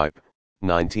Green Stripe,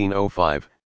 1905,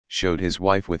 showed his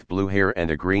wife with blue hair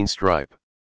and a green stripe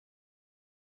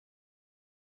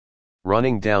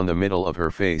running down the middle of her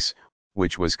face,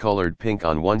 which was colored pink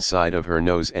on one side of her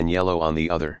nose and yellow on the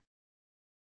other.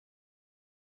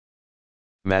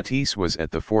 Matisse was at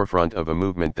the forefront of a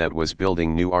movement that was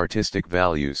building new artistic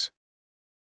values.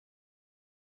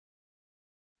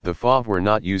 The fauve were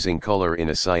not using color in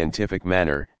a scientific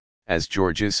manner, as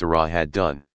Georges Seurat had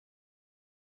done.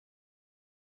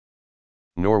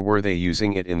 Nor were they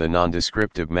using it in the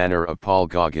nondescriptive manner of Paul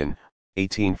Gauguin,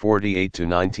 1848 to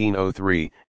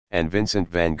 1903, and Vincent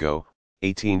van Gogh,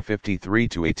 1853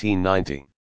 to 1890.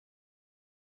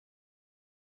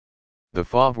 The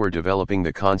fauve were developing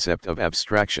the concept of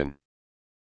abstraction.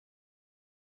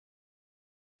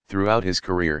 Throughout his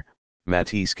career,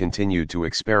 Matisse continued to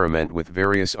experiment with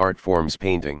various art forms: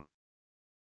 painting,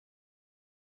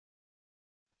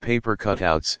 paper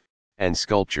cutouts, and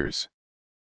sculptures.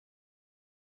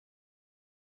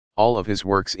 All of his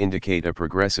works indicate a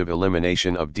progressive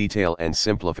elimination of detail and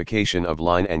simplification of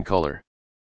line and color.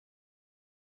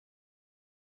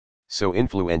 So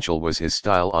influential was his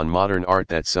style on modern art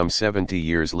that some 70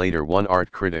 years later one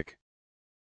art critic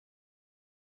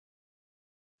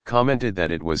commented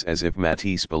that it was as if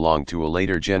Matisse belonged to a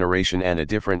later generation and a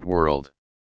different world.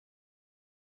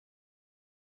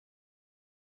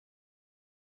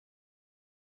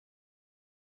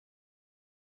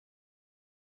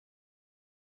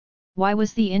 Why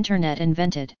was the Internet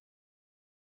invented?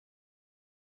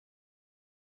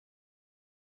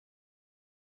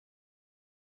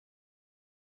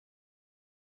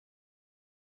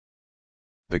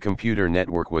 The computer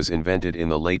network was invented in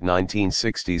the late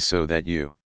 1960s so that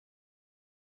U.S.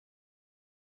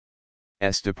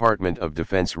 Department of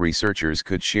Defense researchers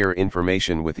could share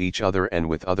information with each other and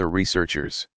with other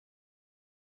researchers.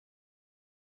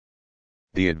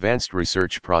 The Advanced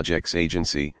Research Projects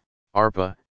Agency,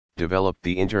 ARPA, developed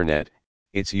the Internet.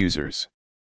 Its users,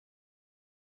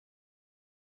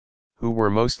 who were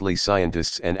mostly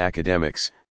scientists and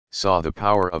academics, saw the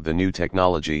power of the new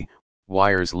technology: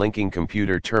 wires linking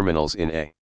computer terminals in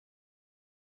a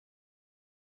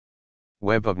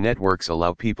web of networks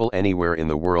allow people anywhere in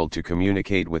the world to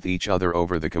communicate with each other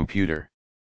over the computer.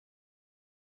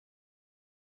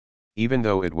 Even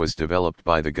though it was developed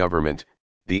by the government,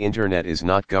 the Internet is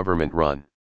not government-run.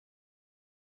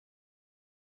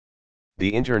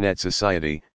 The Internet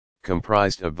Society,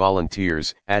 comprised of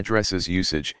volunteers, addresses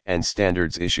usage and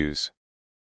standards issues.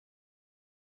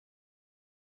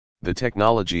 The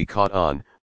technology caught on,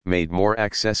 made more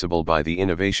accessible by the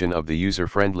innovation of the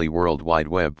user-friendly World Wide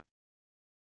Web.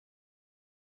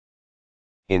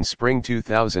 In spring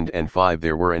 2005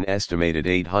 there were an estimated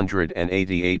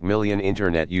 888 million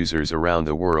Internet users around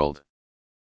the world.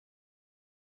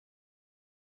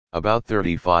 About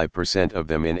 35% of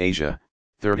them in Asia,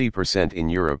 30% in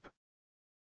Europe,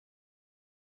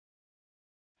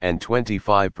 and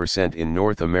 25% in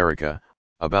North America,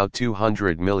 about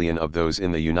 200 million of those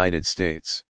in the United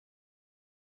States.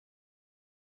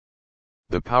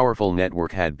 The powerful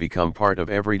network had become part of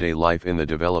everyday life in the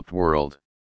developed world.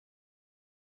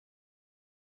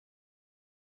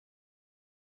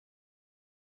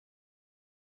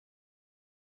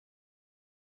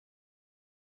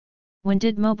 When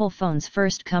did mobile phones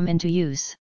first come into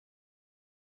use?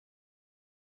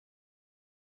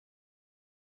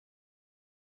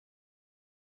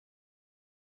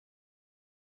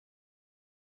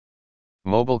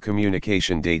 Mobile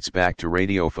communication dates back to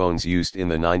radio phones used in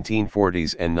the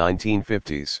 1940s and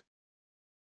 1950s.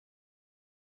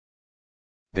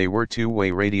 They were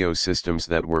two-way radio systems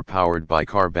that were powered by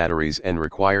car batteries and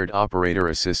required operator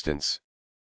assistance.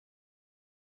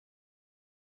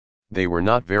 They were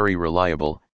not very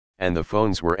reliable, and the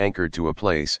phones were anchored to a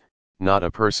place, not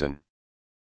a person.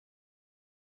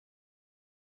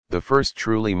 The first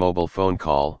truly mobile phone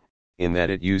call, in that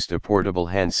it used a portable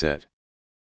handset,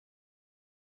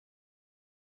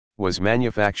 was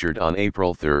manufactured on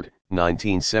April 3,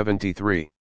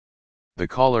 1973. The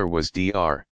caller was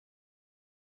Dr.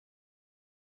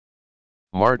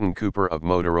 Martin Cooper of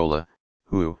Motorola,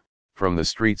 who, from the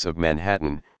streets of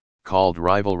Manhattan, called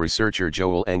rival researcher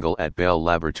Joel Engel at Bell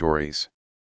Laboratories.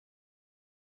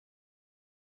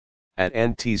 At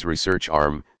NT's research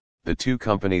arm, the two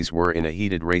companies were in a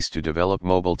heated race to develop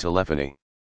mobile telephony.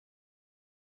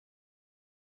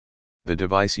 The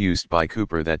device used by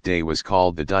Cooper that day was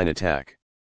called the Dynatac.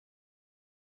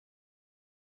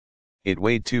 It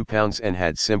weighed 2 pounds and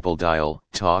had simple dial,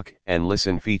 talk, and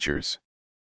listen features.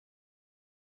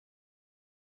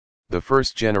 The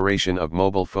first generation of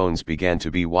mobile phones began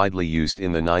to be widely used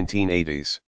in the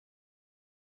 1980s.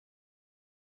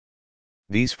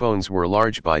 These phones were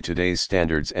large by today's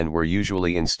standards and were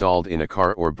usually installed in a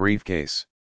car or briefcase.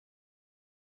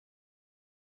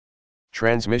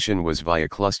 Transmission was via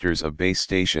clusters of base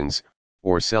stations,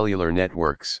 or cellular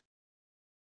networks.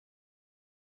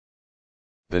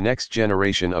 The next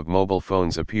generation of mobile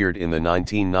phones appeared in the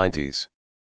 1990s.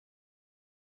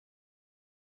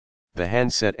 The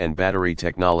handset and battery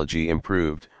technology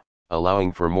improved,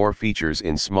 allowing for more features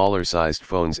in smaller-sized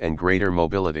phones and greater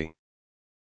mobility.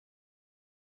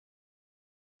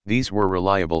 These were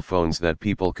reliable phones that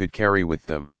people could carry with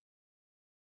them.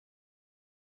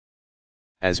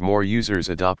 As more users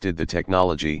adopted the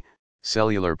technology,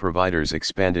 cellular providers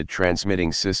expanded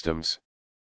transmitting systems.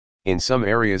 In some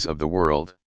areas of the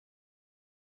world,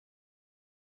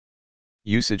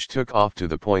 usage took off to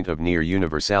the point of near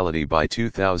universality by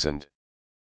 2000.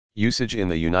 Usage in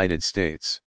the United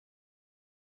States,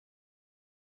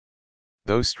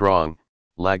 though strong,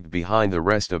 lagged behind the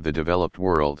rest of the developed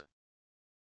world.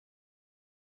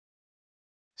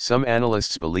 Some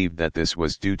analysts believed that this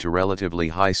was due to relatively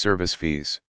high service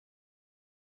fees,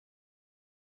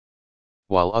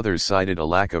 while others cited a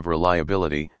lack of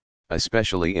reliability,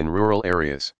 especially in rural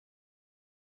areas.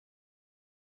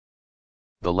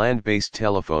 The land-based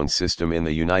telephone system in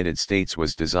the United States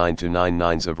was designed to 9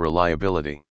 nines of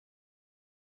reliability,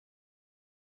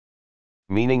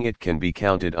 meaning it can be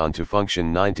counted on to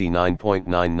function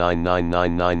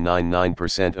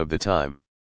 99.9999999% of the time.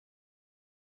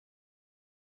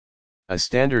 A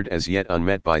standard as yet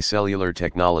unmet by cellular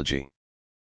technology.